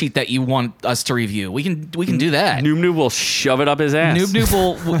dryer sheet that you want us to review, we can do that. Noob Noob will shove it up his ass. Noob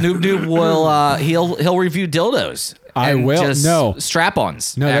will he'll review dildos. I and will. just No.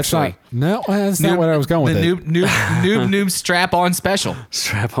 strap-ons. No, that's actually. not. No, that's not what I was going with. The it. noob strap-on special.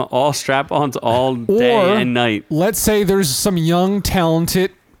 Strap-ons all day Or and night. let's say there's some young,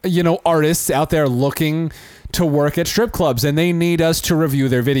 talented, artists out there looking to work at strip clubs, and they need us to review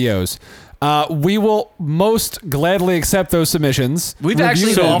their videos. We will most gladly accept those submissions. We've review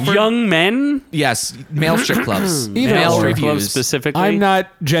actually So them. young men, Yes, male strip clubs. Either male or. strip clubs reviews. specifically. I'm not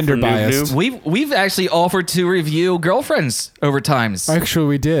gender For Noob biased. Noob. We've actually offered to review girlfriends over times. Actually,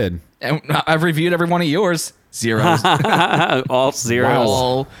 we did. And I've reviewed every one of yours. Zeros. all zeros.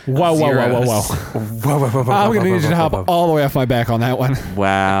 All Wow, zeros. wow. I'm going to need you to hop all the way off my back on that one.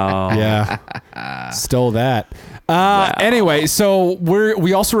 Wow. Yeah. Stole that. Anyway, so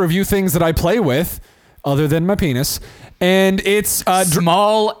we also review things that I play with other than my penis. And it's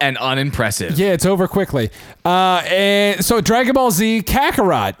Small and unimpressive. yeah, it's over quickly. And so Dragon Ball Z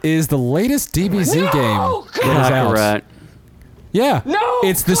Kakarot is the latest DBZ game that is out. Kakarot. Yeah.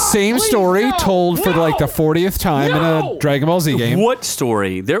 It's the same story told for like the 40th time in a Dragon Ball Z game. What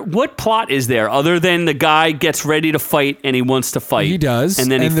story? What plot is there other than the guy gets ready to fight and he wants to fight? He does.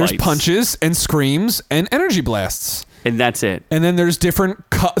 And then there's fights. punches and screams and energy blasts. And that's it. And then there's different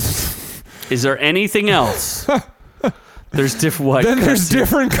Is there anything else? There's different what? Then there's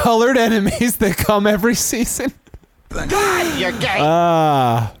different colored enemies that come every season. You're gay.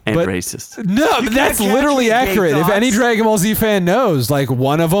 and but- racist. No, that's literally accurate. If any Dragon Ball Z fan knows, like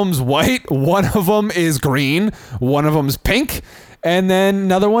one of them's white, one of them is green, one of them's pink, and then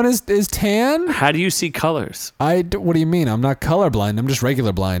another one is tan. How do you see colors? What do you mean? I'm not colorblind. I'm just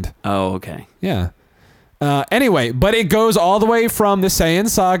regular blind. Oh, okay. Yeah. Anyway, but it goes all the way from the Saiyan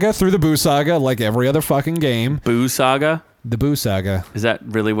Saga through the Buu Saga, like every other fucking game. Boo Saga? The Buu Saga. Is that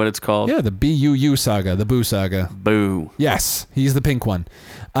really what it's called? Yeah, the BUU Saga, the Buu Saga. Boo. Yes, he's the pink one.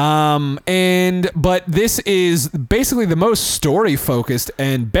 But this is basically the most story focused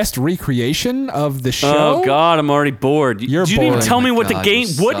and best recreation of the show. Oh God, I'm already bored. You're you didn't even bored. tell me Oh my what the God, game.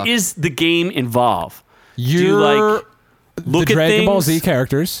 you What suck. is the game involve? You're Do you like look the at Dragon things? Ball Z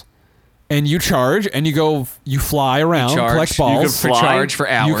characters, and you charge and you fly around, Charge. collect You balls. can fly. charge for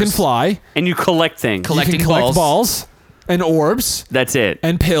hours. You can fly. and you collect things. Collect- You can Collecting collect balls and orbs That's it.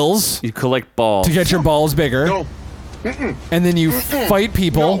 and pills You collect balls. to get your balls bigger. No. And then you fight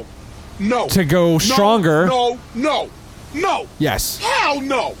people No. to go stronger. No. Yes. Hell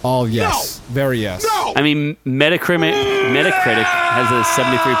no. All yes. Very yes. No. I mean, Metacritic has a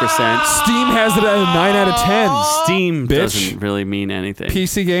 73%. Steam has it at a 9 out of 10. Steam Bitch. doesn't really mean anything.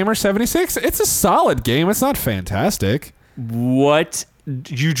 PC Gamer 76. It's a solid game. It's not fantastic. What?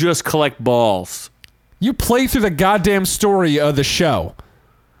 You just collect balls. You play through the goddamn story of the show.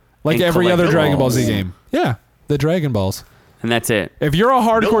 Like And every collect other the Dragon Ball Z balls. game. Yeah, the Dragon Balls. And that's it. If you're a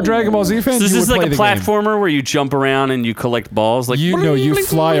hardcore Dragon Ball Z fan, So this you is would like play a the game. platformer where you jump around and you collect balls. Like You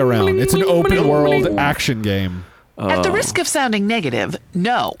fly around. It's an open world action game. At the risk of sounding negative,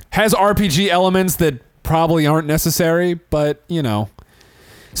 no. Has RPG elements that probably aren't necessary, but you know,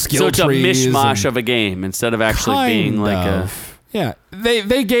 skill So it's a trees mishmash and of a game instead of actually being kind like of. Yeah,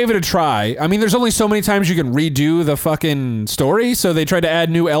 they gave it a try. I mean, there's only so many times you can redo the fucking story, so they tried to add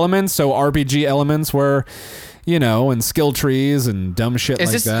new elements, so RPG elements were, you know, and skill trees and dumb shit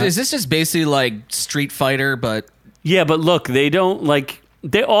that. Is this just basically like Street Fighter, but Yeah, but look, they don't like.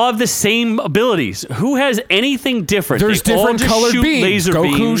 They all have the same abilities. Who has anything different? There's They all different just colored shoot beams. laser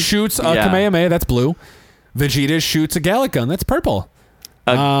Goku beams. shoots a Yeah. Kamehameha, that's blue. Vegeta shoots a Gallic gun, that's purple.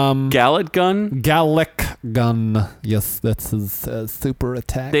 Gallet gun. Gallic gun, yes, that's his super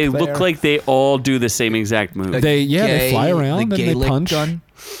attack. They there. look like they all do the same exact move. They fly around the and they Gaelic punch. gun?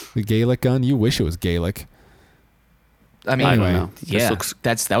 The Gaelic gun. You wish it was Gaelic. I mean, I don't Anyway, know. This yeah, looks.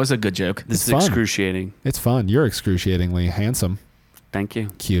 that was a good joke. This It's is fun. excruciating. It's fun. You're excruciatingly handsome, Thank you.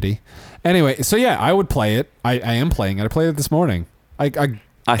 cutie. Anyway, so yeah, I would play it. I am playing it. I played it this morning. I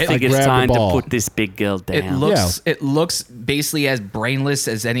I think it's grabbed the time to ball. put this big girl down. It looks basically as brainless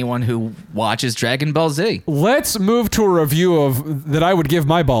as anyone who watches Dragon Ball Z. Let's move to a review of that I would give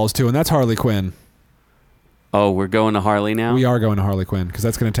my balls to, and that's Harley Quinn. Oh, we're going to Harley now? We are going to Harley Quinn because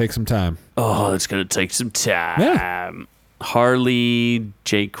that's going to take some time. Oh, it's going to take some time. Yeah. Harley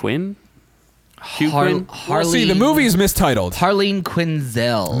J. Quinn? Hugh Quinn? Well, see, the movie is mistitled. Harleen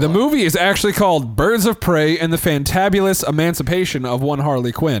Quinzel. The movie is actually called Birds of Prey and the Fantabulous Emancipation of One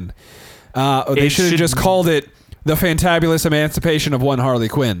Harley Quinn. They should have just called it The Fantabulous Emancipation of One Harley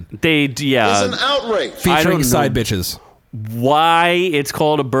Quinn. It's an outrage. I don't Featuring know side bitches. why it's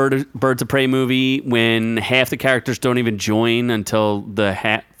called a Birds of Prey movie when half the characters don't even join until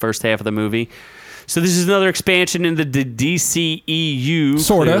the first half of the movie. So this is another expansion into the DCEU,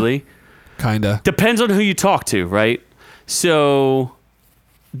 Sorta. clearly. Kinda. Depends on who you talk to, right? So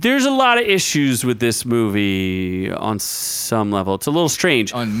there's a lot of issues with this movie on some level. It's a little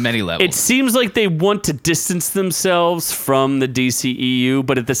strange. on many levels. It seems like they want to distance themselves from the DCEU,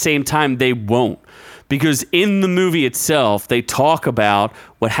 but at the same time, they won't. Because in the movie itself, they talk about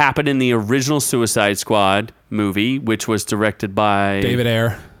what happened in the original Suicide Squad movie, which was directed by David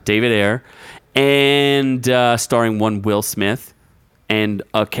Ayer. And starring one Will Smith and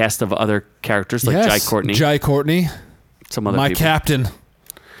a cast of other characters like Jai Courtney. Jai Courtney. Some other My people. captain.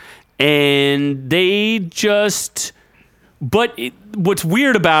 And they just... But what's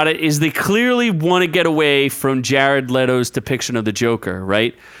weird about it is they clearly want to get away from Jared Leto's depiction of the Joker,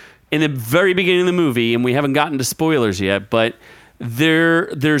 right? In the very beginning of the movie, and we haven't gotten to spoilers yet, but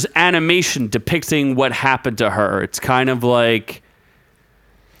there's animation depicting what happened to her. It's kind of like...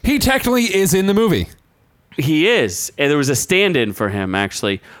 He technically is in the movie. He is. And there was a stand-in for him,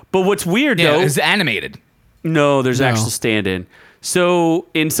 actually. But what's weird, yeah, though... it's animated. No, there's No. actual stand-in. So,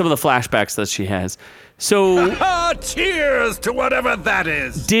 in some of the flashbacks that she has. So... Cheers to whatever that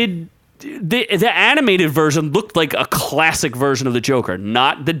is. Did the animated version looked like a classic version of the Joker,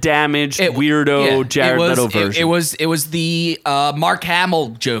 not the damaged weirdo Jared Leto version. It was the Mark Hamill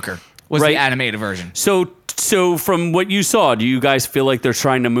Joker was Right. the animated version. So from what you saw, do you guys feel like they're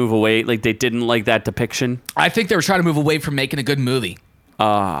trying to move away? Like they didn't like that depiction? I think they were trying to move away from making a good movie.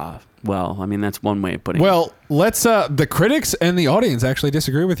 Well, I mean that's one way of putting it. Well, let's. The critics and the audience actually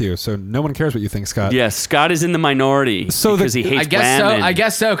disagree with you, so no one cares what you think, Scott. Yes, Scott is in the minority So because he hates I guess women. so. I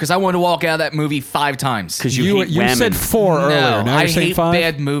guess so because I wanted to walk out of that movie 5 times. because You hate women. said 4 earlier. No, Now I you're saying hate 5.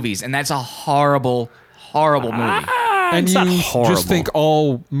 bad movies, and that's a horrible, horrible movie. and it's you not horrible. just think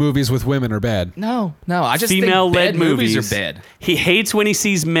all movies with women are bad. No, I just female-led think bad movies are movies bad. He hates when he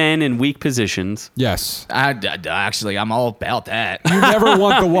sees men in weak positions. Yes. Actually, I'm all about that. You never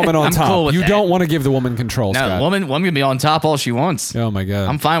want the woman on I'm top. cool with you that. don't want to give the woman control, No, Scott. woman can be on top all she wants. Oh my god.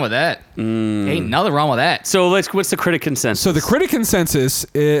 I'm fine with that. Ain't nothing wrong with that. So what's the critic consensus? So the critic consensus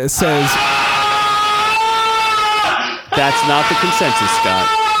says That's not the consensus, Scott.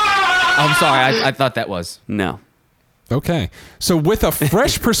 I'm sorry. I thought that was. No. okay. So with a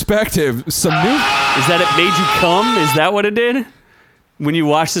fresh perspective, some new Is that it made you come? Is that what it did? When you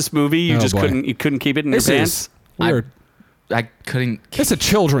watched this movie, you Oh, just boy. couldn't keep it in this your is pants? weird. I couldn't. It's a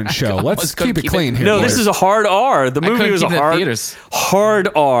children's show. Let's almost couldn't keep it keep clean it- here. No, boys. this is a hard R. The movie couldn't was a keep it in hard theaters.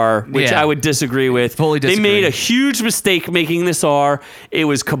 R, which Yeah. I would disagree with. Fully They disagree. made a huge mistake making this R. It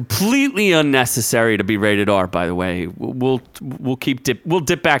was completely unnecessary to be rated R. By the way, we'll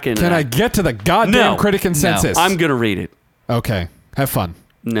dip back into Can that. I get to the goddamn No. critic consensus? I'm gonna read it. Okay. Have fun.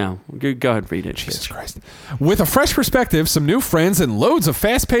 No, go ahead, read it. Jesus Christ. With a fresh perspective, some new friends, and loads of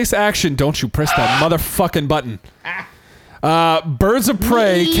fast-paced action. Don't you press that motherfucking button. Birds of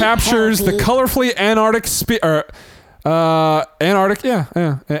Prey captures the colorfully Antarctic Antarctic, yeah.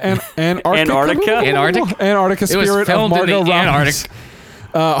 Antarctica? Antarctic? Antarctica It was spirit of filmed in Margot the Robbins.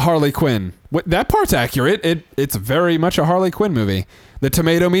 Antarctic. Harley Quinn. That part's accurate. It's very much a Harley Quinn movie. The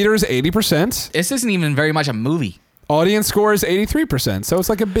tomato meter is 80%. This isn't even very much a movie. Audience score is 83%, so it's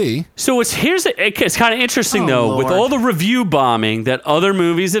like a B. So it's kind of interesting though, Lord. with all the review bombing that other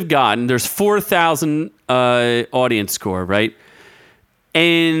movies have gotten. There's 4,000 audience score, right?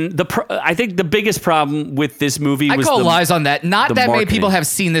 And I think the biggest problem with this movie I was call lies on that. Not the that many marketing. people have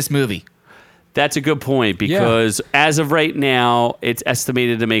seen this movie. That's a good point because as of right now, it's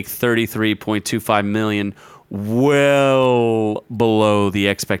estimated to make $33.25 million, well below the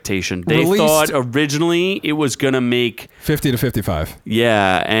expectation. They Released- thought originally it was going to make 50 to 55.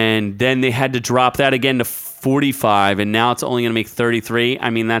 Yeah, and then they had to drop that again to 45, and now it's only going to make 33. I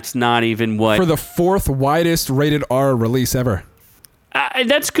mean, that's not even what. For the fourth widest rated R release ever.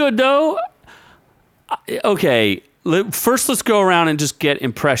 That's good though. Okay, first let's go around and just get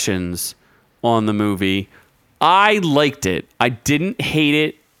impressions on the movie. I liked it. I didn't hate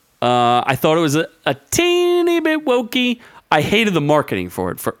it. I thought it was a teeny bit wokey. I hated the marketing for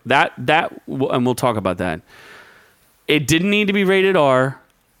it. For that, and we'll talk about that. It didn't need to be rated R.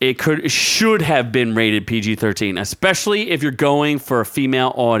 It should have been rated PG-13, especially if you're going for a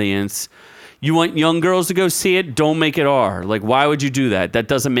female audience. You want young girls to go see it, don't make it R. Like, why would you do that? That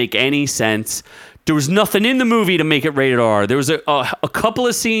doesn't make any sense. There was nothing in the movie to make it rated R. There was a couple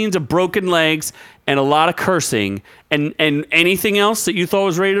of scenes of broken legs and a lot of cursing. And anything else that you thought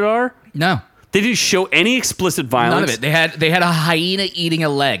was rated R? No. They didn't show any explicit violence. None of it. They had a hyena eating a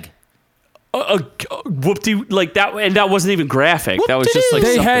leg. Whoop-de, like that, and that wasn't even graphic. That was just like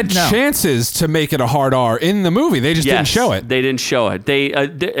They something. had chances to make it a hard R in the movie. They just didn't show it. They didn't show it.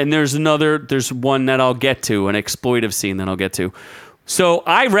 And there's one that I'll get to, an exploitive scene that I'll get to. So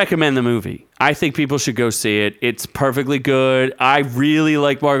I recommend the movie. I think people should go see it. It's perfectly good. I really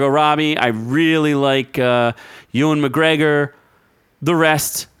like Margot Robbie. I really like Ewan McGregor. The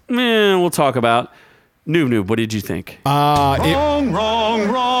rest, we'll talk about. Noob, what did you think? Wrong.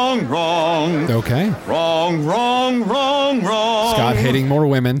 Okay. Wrong. Scott hating more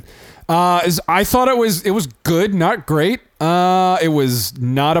women. I thought it was good, not great. It was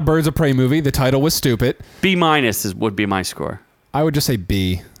not a Birds of Prey movie. The title was stupid. B- would be my score. I would just say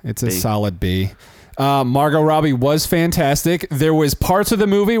B. It's a solid B. Margot Robbie was fantastic. There was parts of the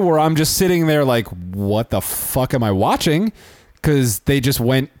movie where I'm just sitting there like, what the fuck am I watching? Because they just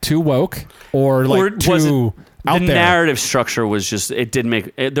went too woke or like too out the there. narrative structure was just, it didn't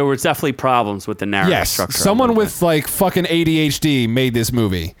make, there was definitely problems with the narrative structure. Someone with like fucking ADHD made this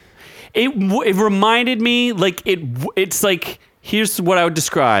movie. It reminded me, like, it's like, here's what I would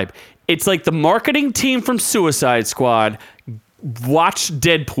describe. It's like the marketing team from Suicide Squad watched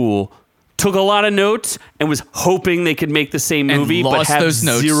Deadpool, took a lot of notes, and was hoping they could make the same And movie, but lost had those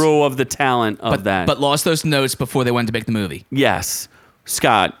notes. zero of the talent of that. But lost those notes before they went to make the movie. Yes.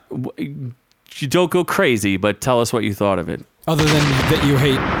 Scott, you don't go crazy, but tell us what you thought of it. Other than that you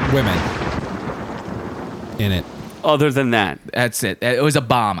hate women in it. Other than that. That's it. It was a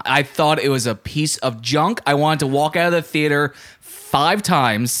bomb. I thought it was a piece of junk. I wanted to walk out of the theater 5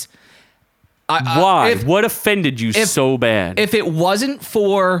 times. Why? What offended you so bad? If it wasn't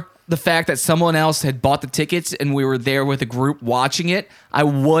for the fact that someone else had bought the tickets and we were there with a group watching it, I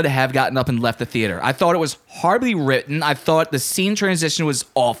would have gotten up and left the theater. I thought it was horribly written. I thought the scene transition was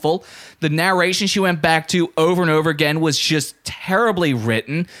awful. The narration she went back to over and over again was just terribly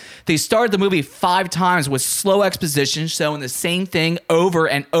written. They started the movie 5 times with slow exposition, showing the same thing over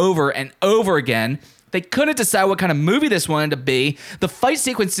and over and over again. They couldn't decide what kind of movie this wanted to be. The fight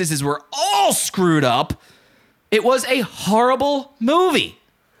sequences were all screwed up. It was a horrible movie.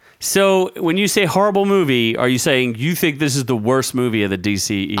 So when you say horrible movie, are you saying you think this is the worst movie of the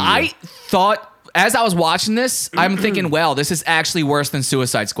DCEU? I thought, as I was watching this, I'm thinking, well, this is actually worse than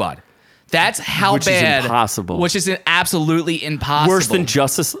Suicide Squad. That's how Which is bad. impossible. Which is absolutely impossible. Worse than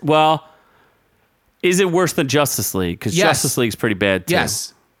Justice? Well, is it worse than Justice League? Because Yes. Justice League's pretty bad too.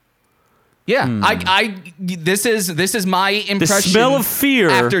 Yes. Yeah, this is my impression. smell of fear.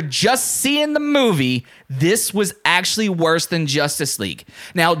 After just seeing the movie, this was actually worse than Justice League.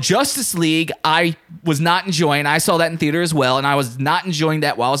 Now, Justice League, I was not enjoying. I saw that in theater as well, and I was not enjoying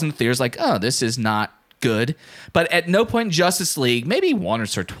that while I was in the theaters. Like, oh, this is not good. But at no point in Justice League, maybe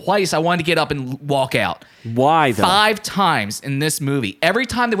once or twice, I wanted to get up and walk out. Why though? 5 times in this movie. Every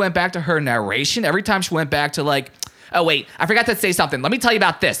time they went back to her narration, every time she went back to like, oh wait, I forgot to say something. Let me tell you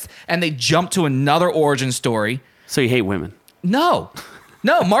about this. And they jumped to another origin story. So you hate women? No.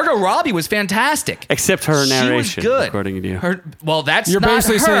 No, Margot Robbie was fantastic. Except her narration, She was good. according to you. That's You're not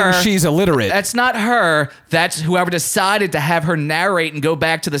basically her. saying she's illiterate. That's not her. That's whoever decided to have her narrate and go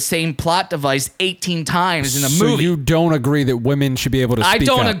back to the same plot device 18 times in a so movie. you don't agree that women should be able to I speak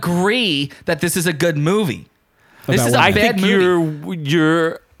don't up agree that this is a good movie. This about is a women. I bad think movie.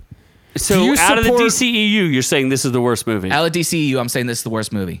 you're. So Do you out of the support- DCEU, you're saying this is the worst movie. Out of DCU, I'm saying this is the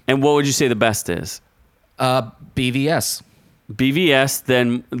worst movie. And what would you say the best is? BVS. BVS.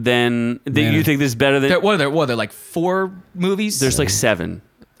 Then you think this is better than? What are there like 4 movies? There's like 7.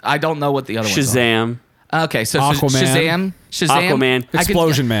 I don't know what the other ones are. Shazam. Okay, so Aquaman. Shazam. Aquaman.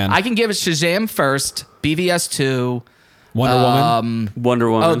 Explosion Man. I can give it Shazam first, BVS 2. Wonder Woman, Wonder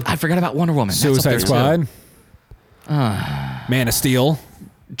Oh, Woman. I forgot about Wonder Woman. That's up there, Suicide too. Squad, Man of Steel.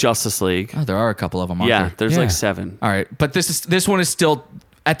 Justice League. Oh, there are a couple of them. Aren't Yeah, there? there's Yeah. like 7. All right, but this one is still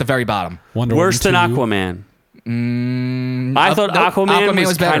at the very bottom. Wonder Worse than Woman 2. Aquaman. I thought Nope, Aquaman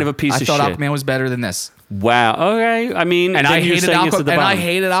was better. kind of a piece I of thought shit. Aquaman was better than this, Wow. Okay. I mean, and then I you're hated saying it's at the I bottom.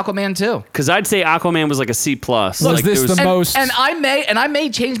 hated Aquaman too. Because I'd say Aquaman was like a C+. Was Like, this there the most? And I may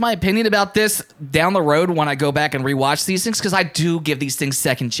change my opinion about this down the road when I go back and rewatch these things, because I do give these things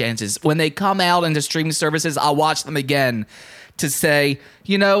second chances. When they come out into streaming services, I'll watch them again to say,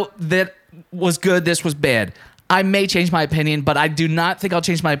 that was good, this was bad. I may change my opinion, but I do not think I'll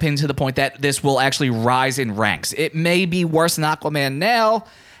change my opinion to the point that this will actually rise in ranks. It may be worse than Aquaman now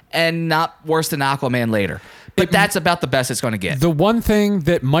and not worse than Aquaman later. But that's about the best it's going to get. The one thing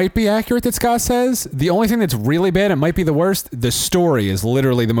that might be accurate that Scott says, the only thing that's really bad, it might be the worst, the story is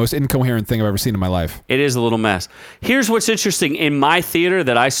literally the most incoherent thing I've ever seen in my life. It is a little mess. Here's what's interesting. In my theater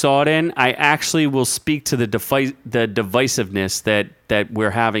that I saw it in, I actually will speak to the divisiveness that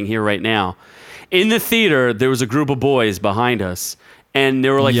we're having here right now. In the theater, there was a group of boys behind us, and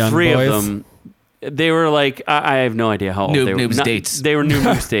there were like Young 3 boys? of them. They were like, I have no idea how old they were. Noobs dates. They were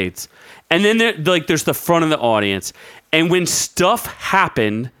noobs dates. And then there's the front of the audience. And when stuff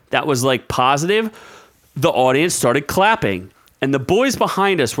happened that was like positive, the audience started clapping. And the boys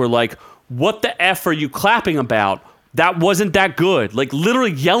behind us were like, what the F are you clapping about? That wasn't that good. Like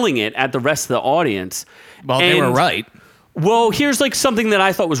literally yelling it at the rest of the audience. Well, they were And- right. Well, here's like something that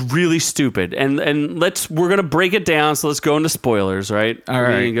I thought was really stupid. And we're going to break it down. So let's go into spoilers, right? All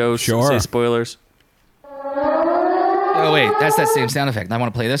right. We can go Sure. say spoilers. Oh, wait, that's that same sound effect. I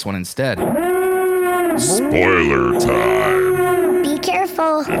want to play this one instead. Spoiler time. Be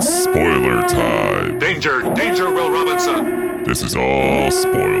careful. It's spoiler time. Danger, danger, Will Robinson. This is all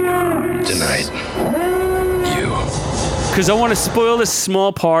spoilers. Tonight, you. Because I want to spoil this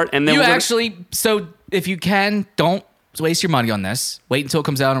small part. And then So if you can, don't waste your money on this. Wait until it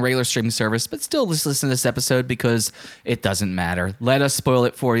comes out on a regular streaming service, but still just listen to this episode because it doesn't matter. Let us spoil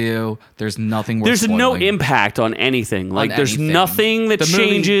it for you. There's nothing worth There's no spoiling. impact on anything. Like there's anything. nothing that The movie-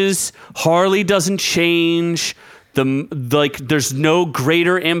 changes. Harley doesn't change. There's no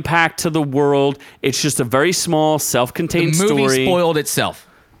greater impact to the world. It's just a very small, The self-contained movie story. spoiled itself.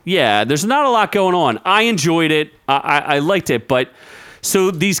 Yeah, there's not a lot going on. I enjoyed it. I liked it, but so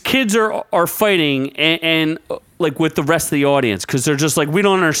these kids are fighting and like with the rest of the audience because they're just like, we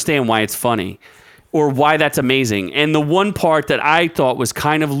don't understand why it's funny or why that's amazing. And the one part that I thought was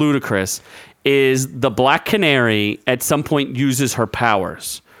kind of ludicrous is the Black Canary at some point uses her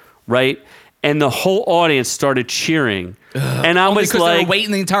powers, right? And the whole audience started cheering. And I was Because they like, were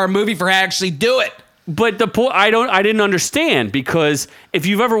waiting the entire movie for her to actually do it. but the point I didn't understand because if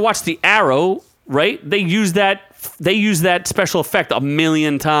you've ever watched The Arrow, right? They use that special effect a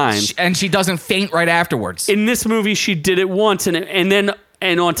million times. And she doesn't faint right afterwards. In this movie, she did it once,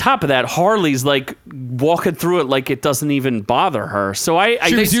 and on top of that, Harley's like walking through it like it doesn't even bother her. So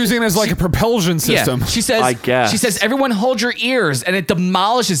She was using it as like a propulsion system. Yeah, she says. I guess. She says, "Everyone, hold your ears," and it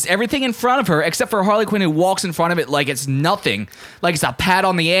demolishes everything in front of her, except for Harley Quinn, who walks in front of it like it's nothing, like it's a pat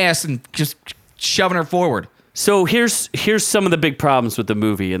on the ass and just shoving her forward. So here's some of the big problems with the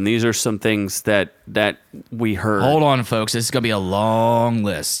movie, and these are some things that we heard. Hold on, folks. This is gonna be a long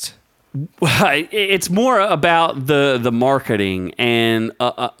list. It's more about the marketing and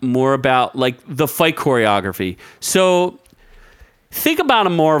more about like the fight choreography. So think about a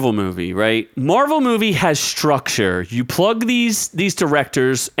Marvel movie, right? Marvel movie has structure. You plug these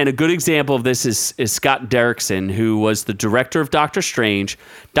directors, and a good example of this is Scott Derrickson, who was the director of Doctor Strange.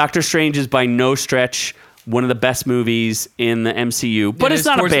 Doctor Strange is by no stretch one of the best movies in the MCU, but it's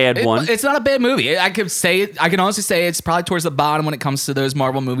not a bad one. It's not a bad movie. I can honestly say it's probably towards the bottom when it comes to those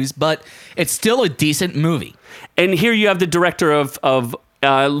Marvel movies, but it's still a decent movie. And here you have the director of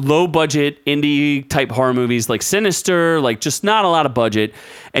low budget indie type horror movies like Sinister, like just not a lot of budget,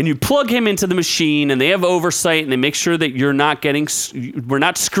 and you plug him into the machine, and they have oversight, and they make sure that we're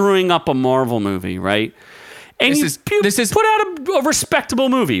not screwing up a Marvel movie, right? And This is put out a respectable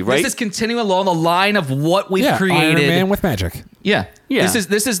movie, right? This is continuing along the line of what we've Yeah, created. Iron Man with magic. Yeah. Yeah.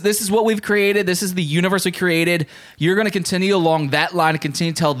 This is what we've created. This is the universe we created. You're going to continue along that line and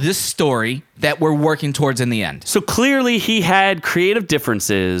continue to tell this story that we're working towards in the end. So clearly he had creative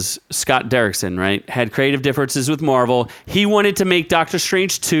differences. Scott Derrickson, right? Had creative differences with Marvel. He wanted to make Doctor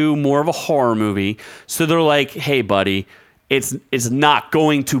Strange 2 more of a horror movie. So they're like, hey, buddy, it's not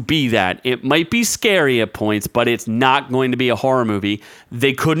going to be that. It might be scary at points, but it's not going to be a horror movie.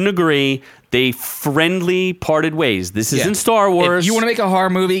 They couldn't agree. They friendly parted ways. This isn't Star Wars. If you want to make a horror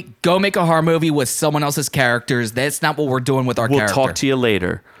movie, go make a horror movie with someone else's characters. That's not what we're doing with our character. We'll talk to you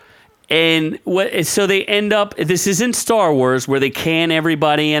later. And so they end up, this isn't Star Wars where they can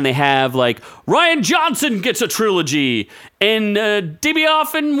everybody and they have like Rian Johnson gets a trilogy and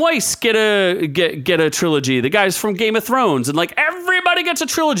Dibioff and Weiss get a trilogy. The guys from Game of Thrones, and like everybody gets a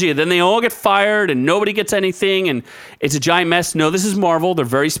trilogy. Then they all get fired and nobody gets anything and it's a giant mess. No, this is Marvel. They're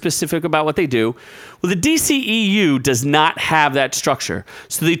very specific about what they do. Well, the DCEU does not have that structure.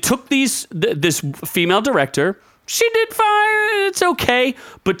 So they took this female director. She did fine. It's okay.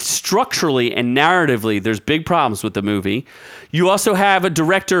 But structurally and narratively, there's big problems with the movie. You also have a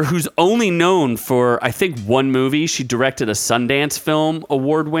director who's only known for, I think, one movie. She directed a Sundance Film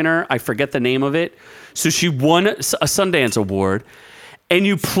Award winner. I forget the name of it. So she won a Sundance Award. And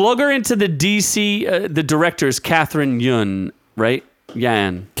you plug her into the DC, the director's Catherine Yun, right?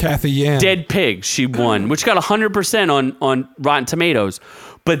 Yan. Kathy Yan. Dead Pig, she won, which got 100% on Rotten Tomatoes.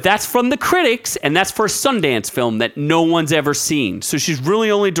 But that's from the critics, and that's for a Sundance film that no one's ever seen. So she's really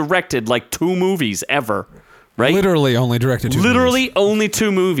only directed like 2 movies ever, right? Literally only directed 2 Literally movies. only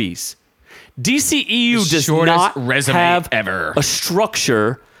 2 movies. DCEU does shortest not resume have ever. a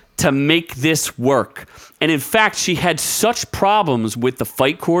structure to make this work. And in fact, she had such problems with the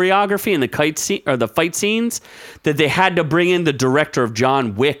fight choreography and the fight scenes that they had to bring in the director of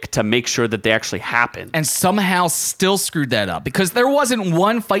John Wick to make sure that they actually happened. And somehow still screwed that up because there wasn't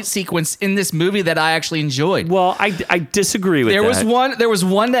one fight sequence in this movie that I actually enjoyed. Well, I disagree with that. There was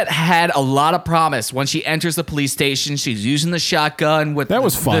one that had a lot of promise. When she enters the police station, she's using the shotgun with That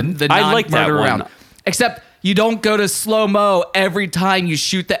was fun. The I like that non-murder one. round. Except you don't go to slow-mo every time you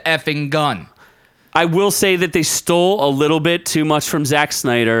shoot the effing gun. I will say that they stole a little bit too much from Zack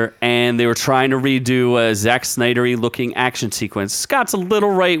Snyder, and they were trying to redo a Zack Snyder-y looking action sequence. Scott's a little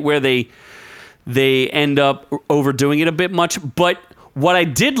right where they end up overdoing it a bit much, but what I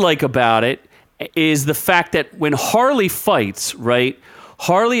did like about it is the fact that when Harley fights, right,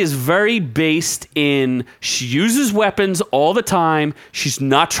 Harley is very based in, she uses weapons all the time. She's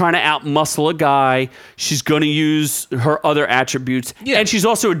not trying to outmuscle a guy. She's going to use her other attributes. Yeah. And she's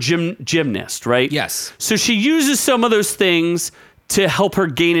also a gymnast, right? Yes. So she uses some of those things to help her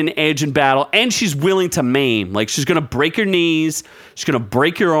gain an edge in battle, and she's willing to maim. Like, she's going to break your knees. She's going to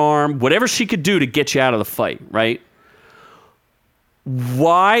break your arm. Whatever she could do to get you out of the fight, right?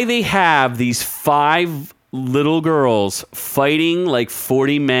 Why they have these 5 little girls fighting like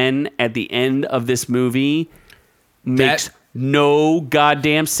 40 men at the end of this movie makes no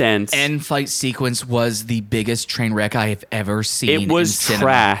goddamn sense. End fight sequence was the biggest train wreck I have ever seen. It was in cinema.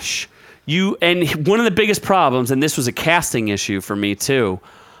 trash. And one of the biggest problems, and this was a casting issue for me too.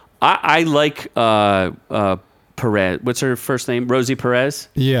 I like Perez. What's her first name? Rosie Perez.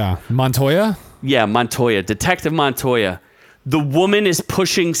 Yeah. Montoya? Yeah, Montoya, Detective Montoya. The woman is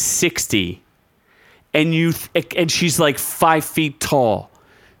pushing 60. And she's like 5 feet tall.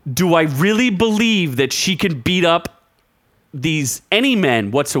 Do I really believe that she can beat up any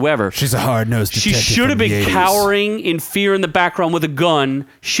men whatsoever? She's a hard-nosed She detective should have from been the 80s. cowering in fear in the background with a gun,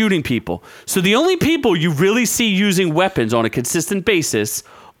 shooting people. So the only people you really see using weapons on a consistent basis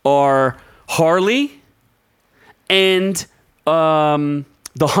are Harley and the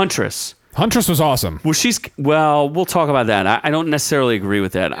Huntress. Huntress was awesome. Well, we'll talk about that. I don't necessarily agree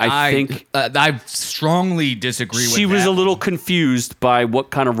with that. I think I strongly disagree with that. she was a little confused by what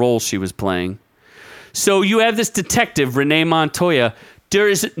kind of role she was playing. So you have this detective, Renee Montoya. There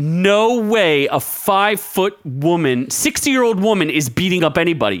is no way a 5-foot woman, 60-year-old woman is beating up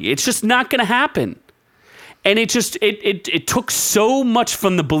anybody. It's just not going to happen. And it took so much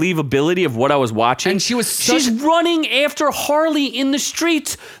from the believability of what I was watching. And she's running after Harley in the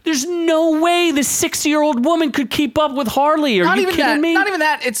streets. There's no way this 60-year-old woman could keep up with Harley. Are you kidding me? Not even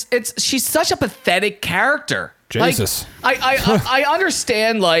that. It's she's such a pathetic character Jesus. I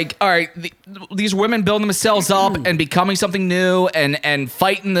understand, like, all right, these women building themselves up and becoming something new and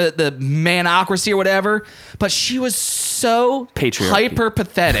fighting the manocracy or whatever, but she was so Patriarchy. hyper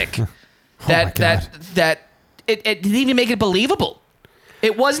pathetic that it didn't even make it believable.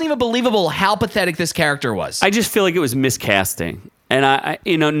 It wasn't even believable how pathetic this character was. I just feel like it was miscasting. And I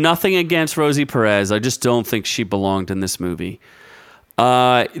nothing against Rosie Perez. I just don't think she belonged in this movie.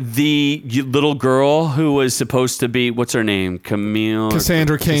 The little girl who was supposed to be, what's her name?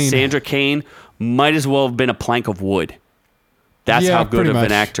 Cassandra Cain. Cassandra Cain might as well have been a plank of wood. That's how good of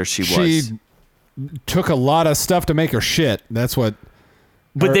an actor she was. She took a lot of stuff to make her shit. That's what.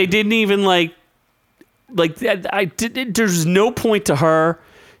 But they didn't even there's no point to her.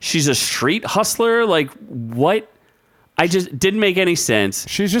 She's a street hustler. Like, what? I just didn't make any sense.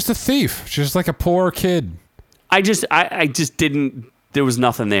 She's just a thief. She's just like a poor kid. I just didn't. There was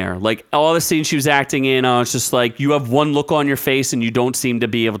nothing there. Like, all the scenes she was acting in, I was just like, you have one look on your face and you don't seem to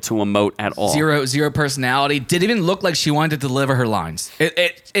be able to emote at all. Zero personality. Didn't even look like she wanted to deliver her lines.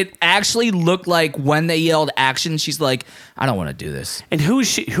 It actually looked like when they yelled action, she's like, I don't want to do this. And who's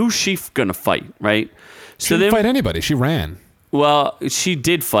she gonna fight, right? She didn't fight anybody. She ran. Well, she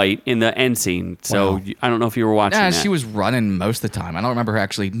did fight in the end scene, so Wow. I don't know if you were watching that. She was running most of the time. I don't remember her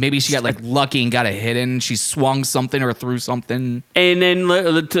actually. Maybe she got like lucky and got a hit in. She swung something or threw something. And then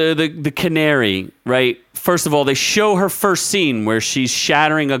the canary, right? First of all, they show her first scene where she's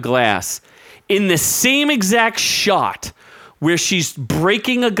shattering a glass. In the same exact shot where she's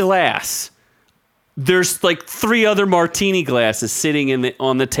breaking a glass, there's like 3 other martini glasses sitting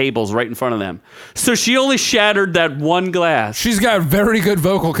on the tables right in front of them. So she only shattered that one glass. She's got very good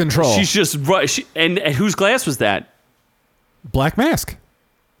vocal control. She's just and whose glass was that? Black Mask.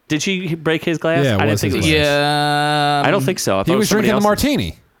 Did she break his glass? Yeah, it I didn't was think his it was. glass. Yeah. I don't think so. I thought He it was somebody drinking the else's.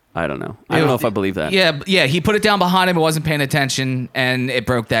 martini. I don't know. I don't know if I believe that. Yeah, he put it down behind him and wasn't paying attention, and it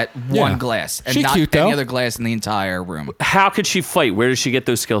broke that one Yeah. glass. And She not cute, any though. other glass in the entire room. How could she fight? Where did she get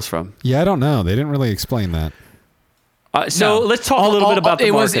those skills from? Yeah, I don't know. They didn't really explain that. So No. let's talk a little bit about the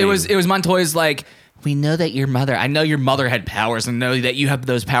marketing. It was Montoya's like, we know that your mother, I know your mother had powers and know that you have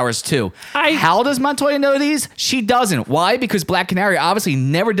those powers too. How does Montoya know these? She doesn't. Why? Because Black Canary obviously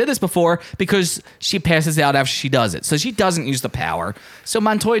never did this before because she passes out after she does it. So she doesn't use the power. So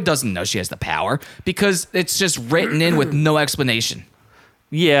Montoya doesn't know she has the power because it's just written in with no explanation.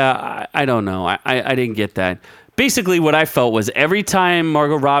 Yeah, I don't know. I didn't get that. Basically, what I felt was every time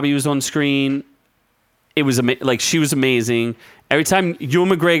Margot Robbie was on screen, it was like she was amazing. Every time Ewan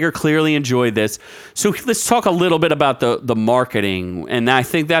McGregor clearly enjoyed this. So let's talk a little bit about the marketing. And I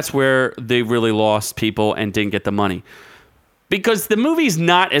think that's where they really lost people and didn't get the money. Because the movie's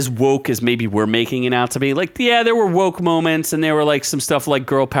not as woke as maybe we're making it out to be. Like, yeah, there were woke moments and there were like some stuff like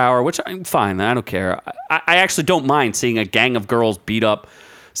girl power, which I'm fine. I don't care. I actually don't mind seeing a gang of girls beat up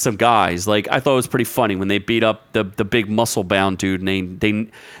some guys. Like, I thought it was pretty funny when they beat up the big muscle bound dude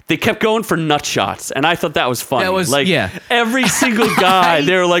and they kept going for nut shots, and I thought that was funny. That was, like, yeah. Every single guy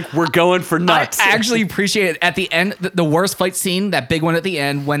they were like, we're going for nuts. I actually appreciate it. At the end, the worst fight scene, that big one at the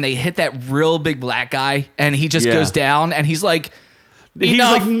end, when they hit that real big black guy and he just goes down and he's like, he's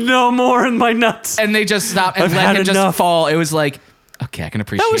like, no more in my nuts. And they just stop and I've let had him enough. just fall. It was like, okay, I can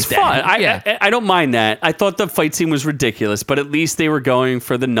appreciate That was fun. Yeah. I don't mind that. I thought the fight scene was ridiculous, but at least they were going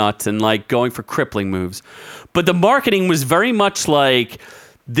for the nuts and like going for crippling moves. But the marketing was very much like,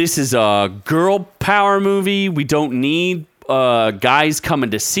 this is a girl power movie. We don't need guys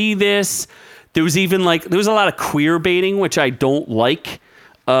coming to see this. There was even like, there was a lot of queer baiting, which I don't like.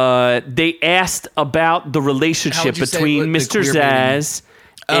 They asked about the relationship between Mr. Zsasz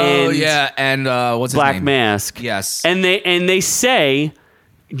and what's his Black name? Mask. Yes. And they say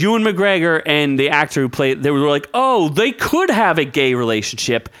Ewan McGregor and the actor who played, they were like, oh, they could have a gay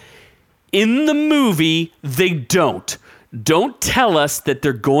relationship. In the movie, they don't. Don't tell us that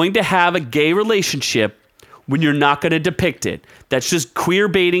they're going to have a gay relationship when you're not going to depict it. That's just queer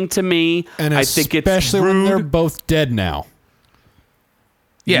baiting to me. And I think it's especially when rude. they're both dead now.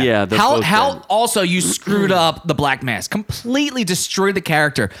 Yeah, they're both how dead. also you screwed up the Black Mask, completely destroyed the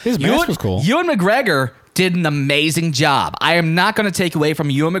character. His mask was cool. Ewan McGregor did an amazing job. I am not going to take away from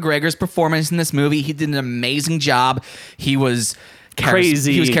Ewan McGregor's performance in this movie. He did an amazing job. He was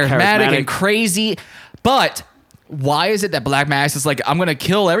Crazy, He was charismatic charismatic. and crazy. But why is it that Black Mask is like, I'm going to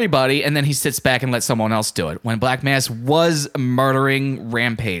kill everybody, and then he sits back and lets someone else do it when Black Mask was murdering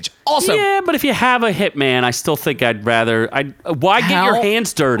Rampage? Also, Yeah, but if you have a hitman, I still think I'd rather. Why get your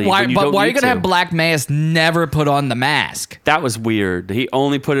hands dirty? Why, when you but don't why are you need going to to? have Black Mask never put on the mask? That was weird. He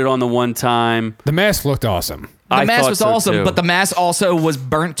only put it on the one time. The mask looked awesome. I mask thought was so, awesome, too. but the mask also was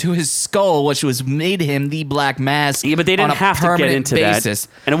burnt to his skull, which was made him the Black Mask. Yeah, but they on didn't a have to get permanent into basis.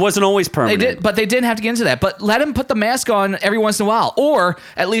 that. And it wasn't always They permanent. did, but they didn't have to get into that. But let him put the mask on every once in a while, or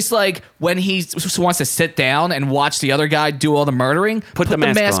at least like when he wants to sit down and watch the other guy do all the murdering, Put the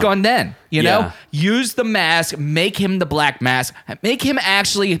mask on. Then you know, Yeah. use the mask, make him the Black Mask, make him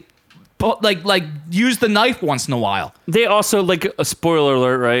actually like use the knife once in a while. They also, like, a spoiler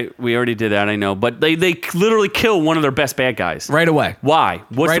alert, right? We already did that, I know. But they literally kill one of their best bad guys. Right away. Why?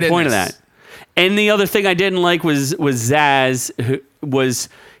 What's Right the in point of this. that? And the other thing I didn't like was Zaz,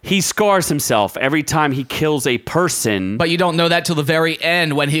 he scars himself every time he kills a person. But you don't know that till the very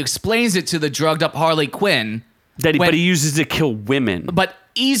end when he explains it to the drugged up Harley Quinn. But he uses it to kill women. But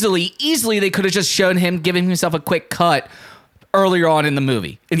easily they could have just shown him giving himself a quick cut earlier on in the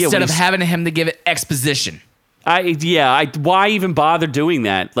movie instead when of he's- having him to give it exposition. Why even bother doing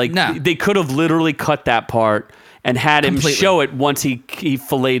that? Like, No. they could have literally cut that part and had him Completely. show it once he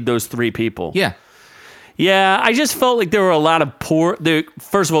filleted those 3 people. Yeah. Yeah, I just felt like there were a lot of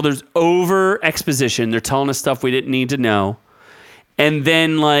first of all, there's over exposition. They're telling us stuff we didn't need to know. And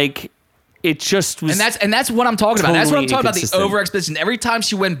then, like, it just was. And that's what I'm talking about. That's what I'm totally talking about. The inconsistent. over exposition. Every time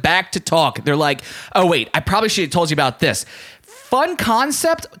she went back to talk, they're like, "Oh wait, I probably should have told you about this." Fun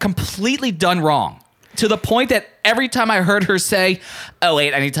concept, completely done wrong. To the point that every time I heard her say, "Oh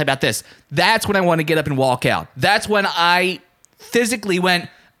wait, I need to tell you about this," that's when I want to get up and walk out. That's when I physically went,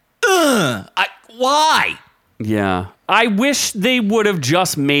 "Ugh, why?" Yeah. I wish they would have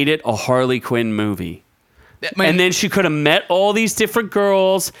just made it a Harley Quinn movie. I mean, And then she could have met all these different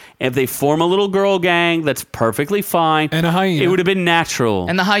girls. And if they form a little girl gang, that's perfectly fine. And a hyena. It would have been natural.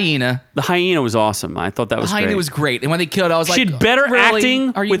 and the hyena. The hyena was awesome. I thought that was The hyena great. was great. And when they killed it, I was She like, had better really?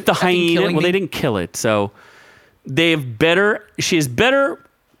 acting Are you with the effing hyena. killing Well, me? they didn't kill it. So she has better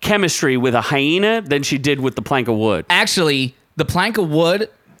chemistry with a hyena than she did with the plank of wood. Actually, the plank of wood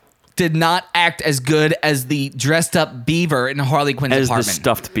did not act as good as the dressed up beaver in Harley Quinn's As the apartment.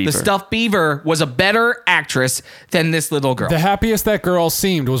 stuffed beaver. The stuffed beaver was a better actress than this little girl. The happiest that girl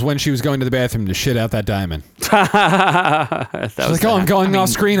seemed was when she was going to the bathroom to shit out that diamond. That was Like, oh, I'm going off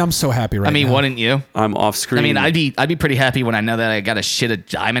screen. I'm so happy right I mean, now. wouldn't you? I'm off screen. I mean, I'd be pretty happy when I know that I got to shit a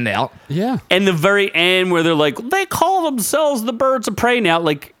diamond out. Yeah. And the very end where they're like, they call themselves the Birds of Prey now.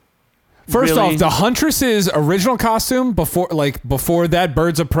 Like, First really? off, the Huntress's original costume before that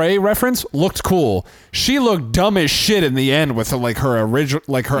Birds of Prey reference looked cool. She looked dumb as shit in the end with her original,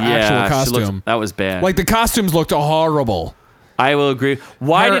 her actual she looked- costume. that was bad. Like the costumes looked horrible. I will agree.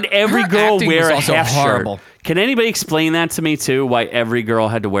 Why Her- did every her girl acting wear was a also half horrible. shirt? Can anybody explain that to me too? Why every girl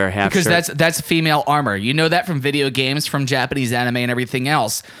had to wear a half Because shirt? that's female armor. You know that from video games, from Japanese anime and everything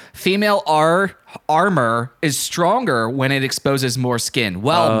else. Female armor is stronger when it exposes more skin,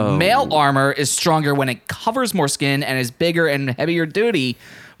 while male armor is stronger when it covers more skin and is bigger and heavier duty.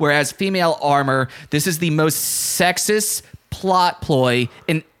 Whereas female armor, this is the most sexist plot ploy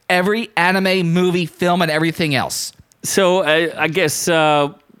in every anime, movie, film, and everything else. So I guess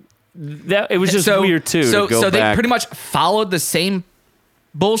that it was just weird too. So, to go so they back. pretty much followed the same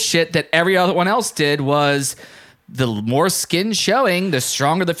bullshit that every other one else did. Was the more skin showing, the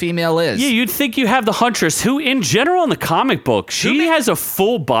stronger the female is. Yeah, you'd think you have the Huntress, who in general in the comic book, she has a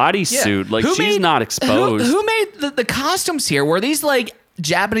full body Yeah. suit. Like Who she's made- not exposed. Who made the costumes here? Were these like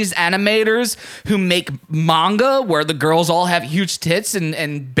Japanese animators who make manga where the girls all have huge tits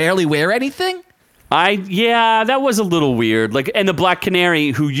and barely wear anything? That was a little weird. Like, and the Black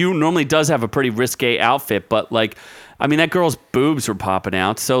Canary, who you normally does have a pretty risque outfit, but like, I mean, that girl's boobs were popping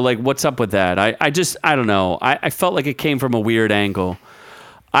out. So like, what's up with that? I don't know. I felt like it came from a weird angle.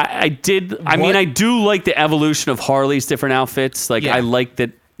 I do like the evolution of Harley's different outfits. Like, Yeah. I like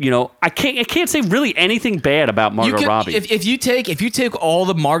that. You know, I can't say really anything bad about Margot Robbie. If you take all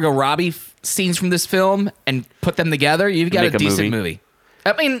the Margot Robbie scenes from this film and put them together, you've got Make a a decent movie. movie.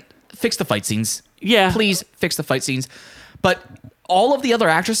 I mean, fix the fight scenes. Yeah. Please fix the fight scenes. But all of the other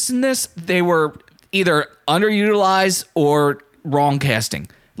actresses in this, they were either underutilized or wrong casting.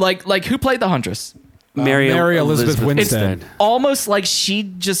 Like who played the Huntress? Mary Elizabeth Winstead. Almost like she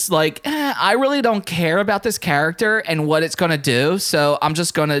just I really don't care about this character and what it's gonna do, so I'm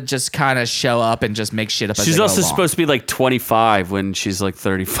just gonna just kind of show up and just make shit up. As She's I go also along. supposed to be like 25 when she's like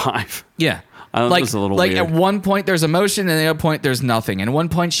 35. Yeah. That was a little like weird. at one point there's emotion and the other point there's nothing. And at one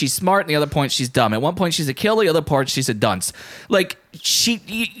point she's smart and the other point she's dumb. At one point she's a killer, the other part she's a dunce. Like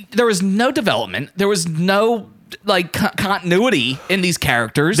there was no development. There was no continuity in these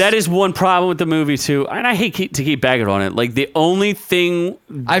characters. That is one problem with the movie too, and I hate to keep bagging on it. Like the only thing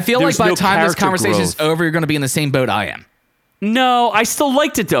I feel like there's by no the time this character conversation is growth. over, you're going to be in the same boat I am. No, I still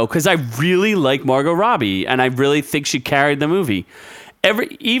liked it though because I really like Margot Robbie and I really think she carried the movie.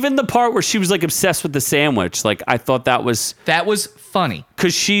 Even the part where she was like obsessed with the sandwich, like I thought that was funny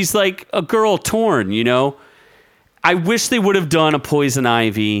because she's like a girl torn, you know. I wish they would have done a Poison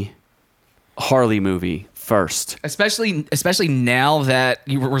Ivy Harley movie first, especially now that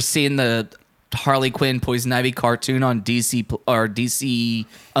we're seeing the Harley Quinn Poison Ivy cartoon on DC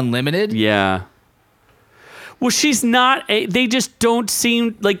Unlimited. Yeah. Well, she's not. They just don't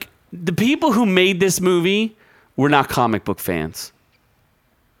seem like the people who made this movie were not comic book fans.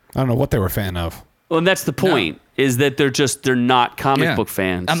 I don't know what they were a fan of. Well, and that's the point. No. Is that they're not comic book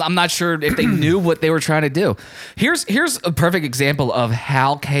fans. I'm not sure if they knew what they were trying to do. Here's a perfect example of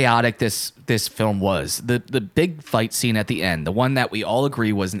how chaotic this film was. The big fight scene at the end, the one that we all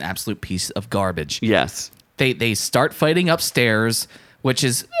agree was an absolute piece of garbage. Yes. They start fighting upstairs, which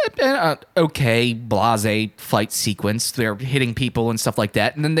is an okay, blasé fight sequence. They're hitting people and stuff like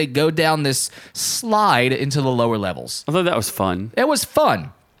that. And then they go down this slide into the lower levels. I thought that was fun. It was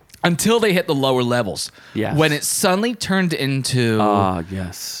fun. Until they hit the lower levels. Yes. When it suddenly turned into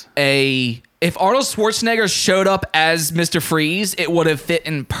yes. If Arnold Schwarzenegger showed up as Mr. Freeze, it would have fit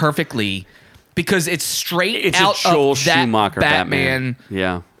in perfectly because it's out a Joel of that Schumacher Batman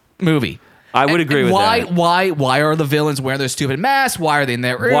movie. I would agree with that. Why are the villains wearing those stupid masks? Why are they in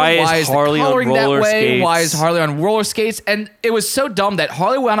that room? Why is Harley the coloring on roller that way? skates? Why is Harley on roller skates? And it was so dumb that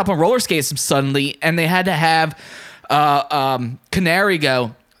Harley wound up on roller skates suddenly, and they had to have Canary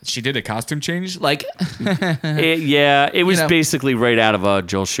go, she did a costume change? Like, it was basically right out of a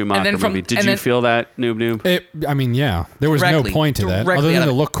Joel Schumacher movie. Did you feel that, Noob? There was no point to that other than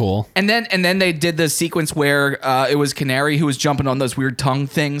to look cool. And then they did the sequence where it was Canary who was jumping on those weird tongue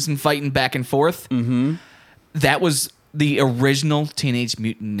things and fighting back and forth. Mm-hmm. That was the original Teenage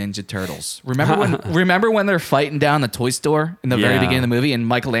Mutant Ninja Turtles. Remember when they're fighting down the toy store in the very beginning of the movie, and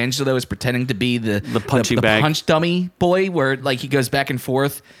Michelangelo is pretending to be the punch dummy boy, where like he goes back and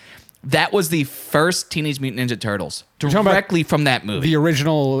forth. That was the first Teenage Mutant Ninja Turtles, directly from that movie. The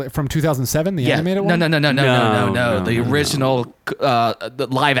original from 2007, the animated one? No. The original, the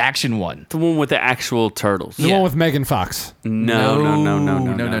live action one. The one with the actual turtles. The one with Megan Fox. No.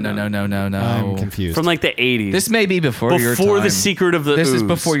 I'm confused. From like the 80s. This may be before your time. Before The Secret of the This Ooze. is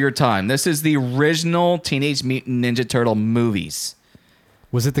before your time. This is the original Teenage Mutant Ninja Turtle movies.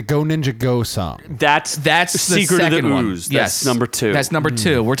 Was it the Go Ninja Go song? That's the Secret second of the one. Ooze. Yes. That's number 2. That's number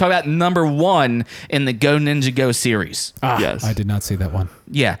 2. We're talking about number 1 in the Go Ninja Go series. Yes. I did not see that one.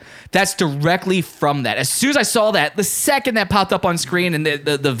 Yeah, that's directly from that. As soon as I saw that, the second that popped up on screen and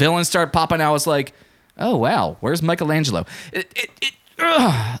the villains started popping, I was like, oh, wow, where's Michelangelo?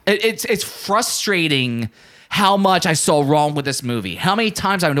 It's frustrating how much I saw wrong with this movie. How many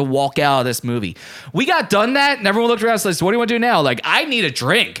times I had to walk out of this movie. We got done that, and everyone looked around and said, what do you want to do now? Like, I need a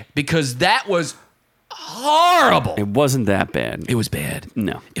drink, because that was horrible. It wasn't that bad. It was bad.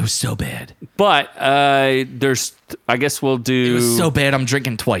 No. It was so bad. But I guess we'll do... It was so bad, I'm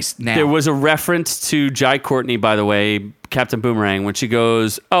drinking twice now. There was a reference to Jai Courtney, by the way, Captain Boomerang, when she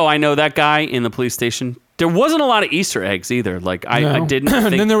goes, oh, I know that guy in the police station. There wasn't a lot of Easter eggs either. Like, I didn't think...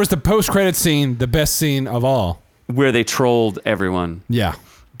 And then there was the post-credit scene, the best scene of all. Where they trolled everyone. Yeah.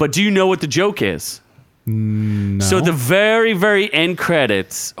 But do you know what the joke is? No. So at the very, very end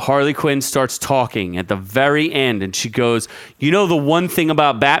credits, Harley Quinn starts talking at the very end, and she goes, you know, the one thing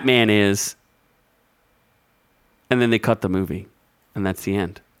about Batman is... And then they cut the movie. And that's the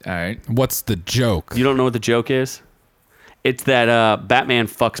end. All right. What's the joke? You don't know what the joke is? It's that Batman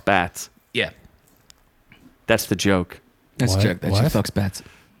fucks bats. Yeah. That's the joke. That's What? a joke. That What? she fucks bats.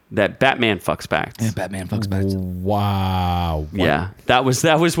 That Batman fucks bats. Yeah, Batman fucks bats. Wow. What? Yeah, that was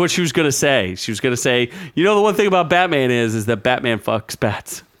what she was gonna say. She was gonna say, you know, the one thing about Batman is that Batman fucks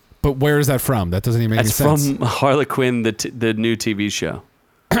bats. But where is that from? That doesn't even make That's any sense. from Harley Quinn, the new TV show.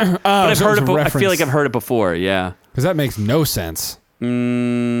 But I've heard it. I feel like I've heard it before. Yeah, because that makes no sense.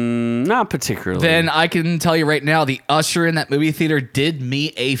 Not particularly. Then I can tell you right now, the usher in that movie theater did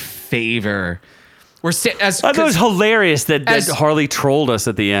me a favor. I thought it was hilarious that Harley trolled us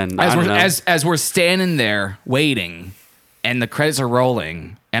at the end. As we're standing there waiting, and the credits are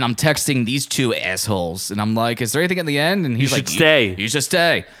rolling, and I'm texting these two assholes, and I'm like, "Is there anything at the end?" And he's like, stay. You should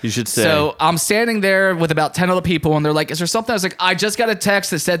stay. You should stay." So I'm standing there with about 10 other people, and they're like, "Is there something?" I was like, "I just got a text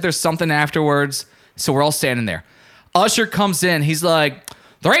that said there's something afterwards." So we're all standing there. Usher comes in. He's like,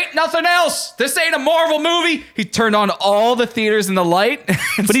 "There ain't nothing else. This ain't a Marvel movie." He turned on all the theaters in the light.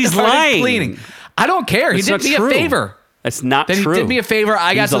 But he's lying. Cleaning. I don't care. That's he did me true. a favor. That's not then true. He did me a favor.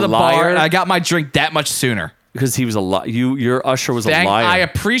 I got He's to a the liar. bar, and I got my drink that much sooner. Because he was a lot. Your usher was a liar. I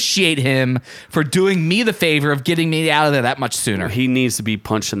appreciate him for doing me the favor of getting me out of there that much sooner. He needs to be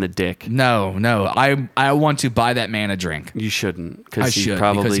punched in the dick. No. I want to buy that man a drink. You shouldn't, I because he should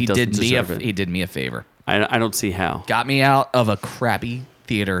probably because he doesn't deserve it. he did me a favor. I don't see how. Got me out of a crappy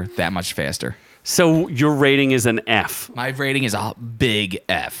theater that much faster. So your rating is an F. My rating is a big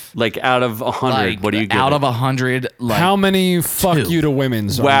F. Like out of 100, Like, what do you give out it? of 100? Like How many fuck 2. you to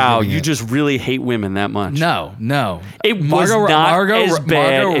women's? are Wow, giving you it? just really hate women that much. No. It was not as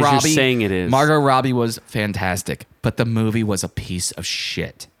bad as you're saying it is. Margot Robbie was fantastic, but the movie was a piece of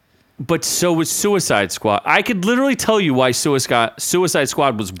shit. But so was Suicide Squad. I could literally tell you why Suicide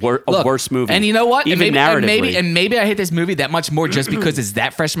Squad was a worse movie. And you know what? Even narratively. And maybe I hate this movie that much more just because it's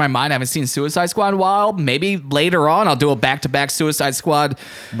that fresh in my mind. I haven't seen Suicide Squad in a while. Maybe later on I'll do a back-to-back Suicide Squad.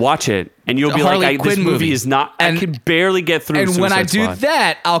 Watch it, and you'll be Harley like, this Quinn movie movie. is not... And- I could barely get through And Suicide when I do Squad.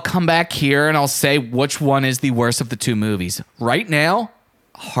 that, I'll come back here and I'll say which one is the worst of the two movies. Right now,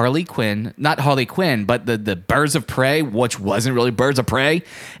 Harley Quinn, not Harley Quinn, but the Birds of Prey, which wasn't really Birds of Prey,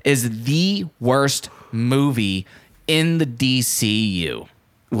 is the worst movie in the DCU.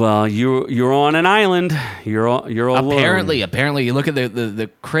 Well, you're on an island. You're all alone. Apparently, you look at the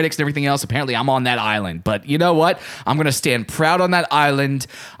critics and everything else. Apparently, I'm on that island. But you know what? I'm gonna stand proud on that island.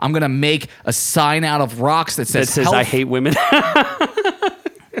 I'm gonna make a sign out of rocks that says I health. hate women.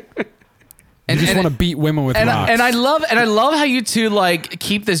 You just want to beat women with rocks. And I love how you two like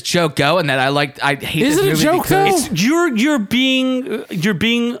keep this joke going. That I hate. Is this it a movie joke, because- though? you're being a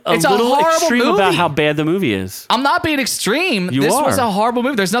It's a little horrible extreme about movie. how bad the movie is. I'm not being extreme. You This was are. a horrible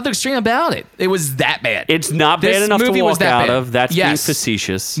movie. There's nothing extreme about it. It was that bad. It's not bad This enough to movie was walk that out bad. of. That's Yes. being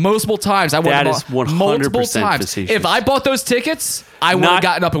facetious. Multiple times. I would That have is 100% multiple times. facetious. If I bought those tickets, I would have Not-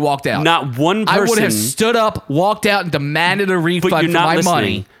 gotten up and walked out. Not one I would have person- stood up, walked out, and demanded a But refund you're for not my listening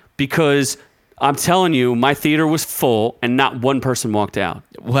money. because I'm telling you, my theater was full and not one person walked out.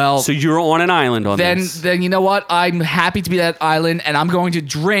 Well, So you're on an island on then this. you know what? I'm happy to be that island, and I'm going to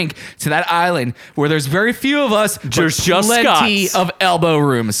drink to that island where there's very few of us, but There's just plenty Scots. of elbow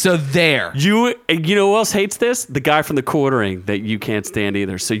room. So there. You know who else hates this? The guy from The Quartering that you can't stand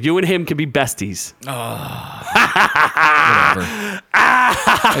either. So you and him can be besties. Whatever.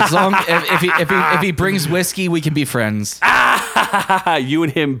 As long if he brings whiskey, we can be friends. You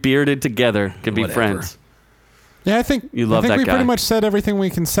and him bearded together can be Whatever. friends. Yeah, I think You love I think that we guy. pretty much said everything we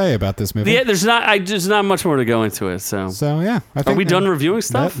can say about this movie. Yeah, there's not much more to go into it. So So I think are we done reviewing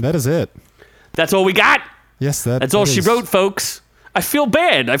stuff? That is it. That's all we got. Yes, That's all she is. wrote, folks. I feel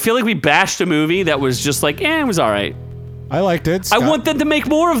bad. I feel like we bashed a movie that was just like, it was all right. I liked it. I Scott- want them to make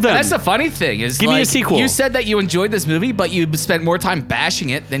more of them. That's the funny thing is, Give me a like, sequel. You said that you enjoyed this movie, but you spent more time bashing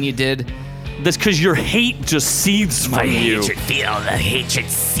it than you did. That's because your hate just seethes from you. feel the hatred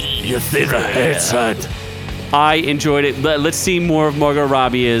seed. You think I hate it? I enjoyed it. Let's see more of Margot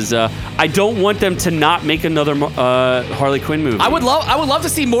Robbie. I don't want them to not make another Harley Quinn movie. I would love to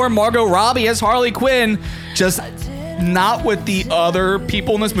see more Margot Robbie as Harley Quinn, just not with the other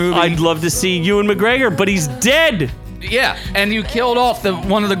people in this movie. I'd love to see Ewan McGregor, but he's dead. Yeah, and you killed off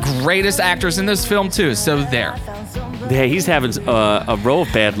one of the greatest actors in this film too. So there. Yeah, he's having a row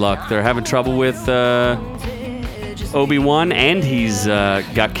of bad luck. They're having trouble with Obi-Wan, and he's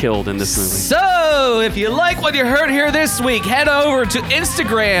got killed in this movie. So, if you like what you heard here this week, head over to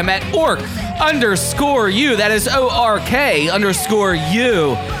Instagram at orc_you. That is ORK_you.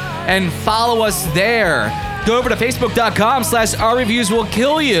 And follow us there. Go over to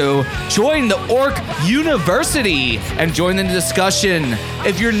facebook.com/ourreviewswillkillyou. Join the Orc University and join in the discussion.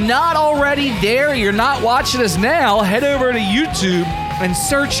 If you're not already there, you're not watching us now, head over to YouTube and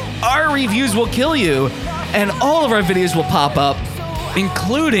search Our Reviews Will Kill You, and all of our videos will pop up,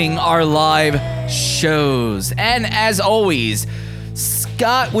 including our live shows. And as always,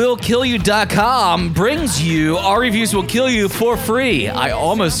 ScottWillKillYou.com brings you Our Reviews Will Kill You for free. I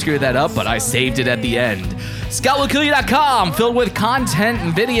almost screwed that up, but I saved it at the end. ScottWillKillYou.com, filled with content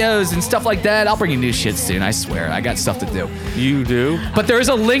and videos and stuff like that. I'll bring you new shit soon, I swear. I got stuff to do. You do? But there is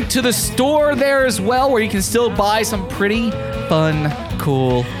a link to the store there as well, where you can still buy some pretty fun,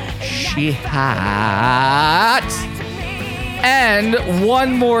 cool shit. And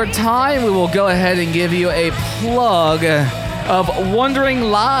one more time, we will go ahead and give you a plug of Wandering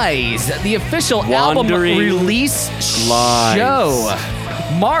Lies, the official album Wandering release Lies. show.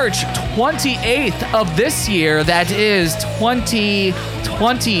 March 28th of this year, that is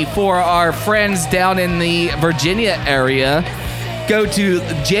 2020 for our friends down in the Virginia area. Go to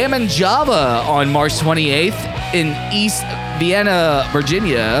Jammin' Java on March 28th in East Vienna,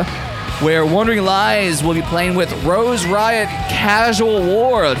 Virginia. where Wandering Lies will be playing with Rose Riot Casual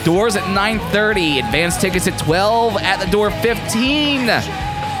War. Doors at 9:30. Advance tickets at 12. At the door 15.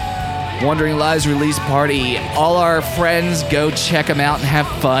 Wandering Lies release party. All our friends, go check them out and have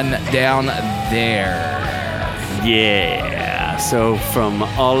fun down there. Yeah. So from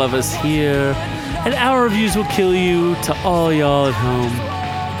all of us here at Our Reviews Will Kill You to all y'all at home,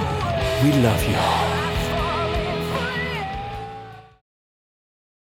 we love y'all.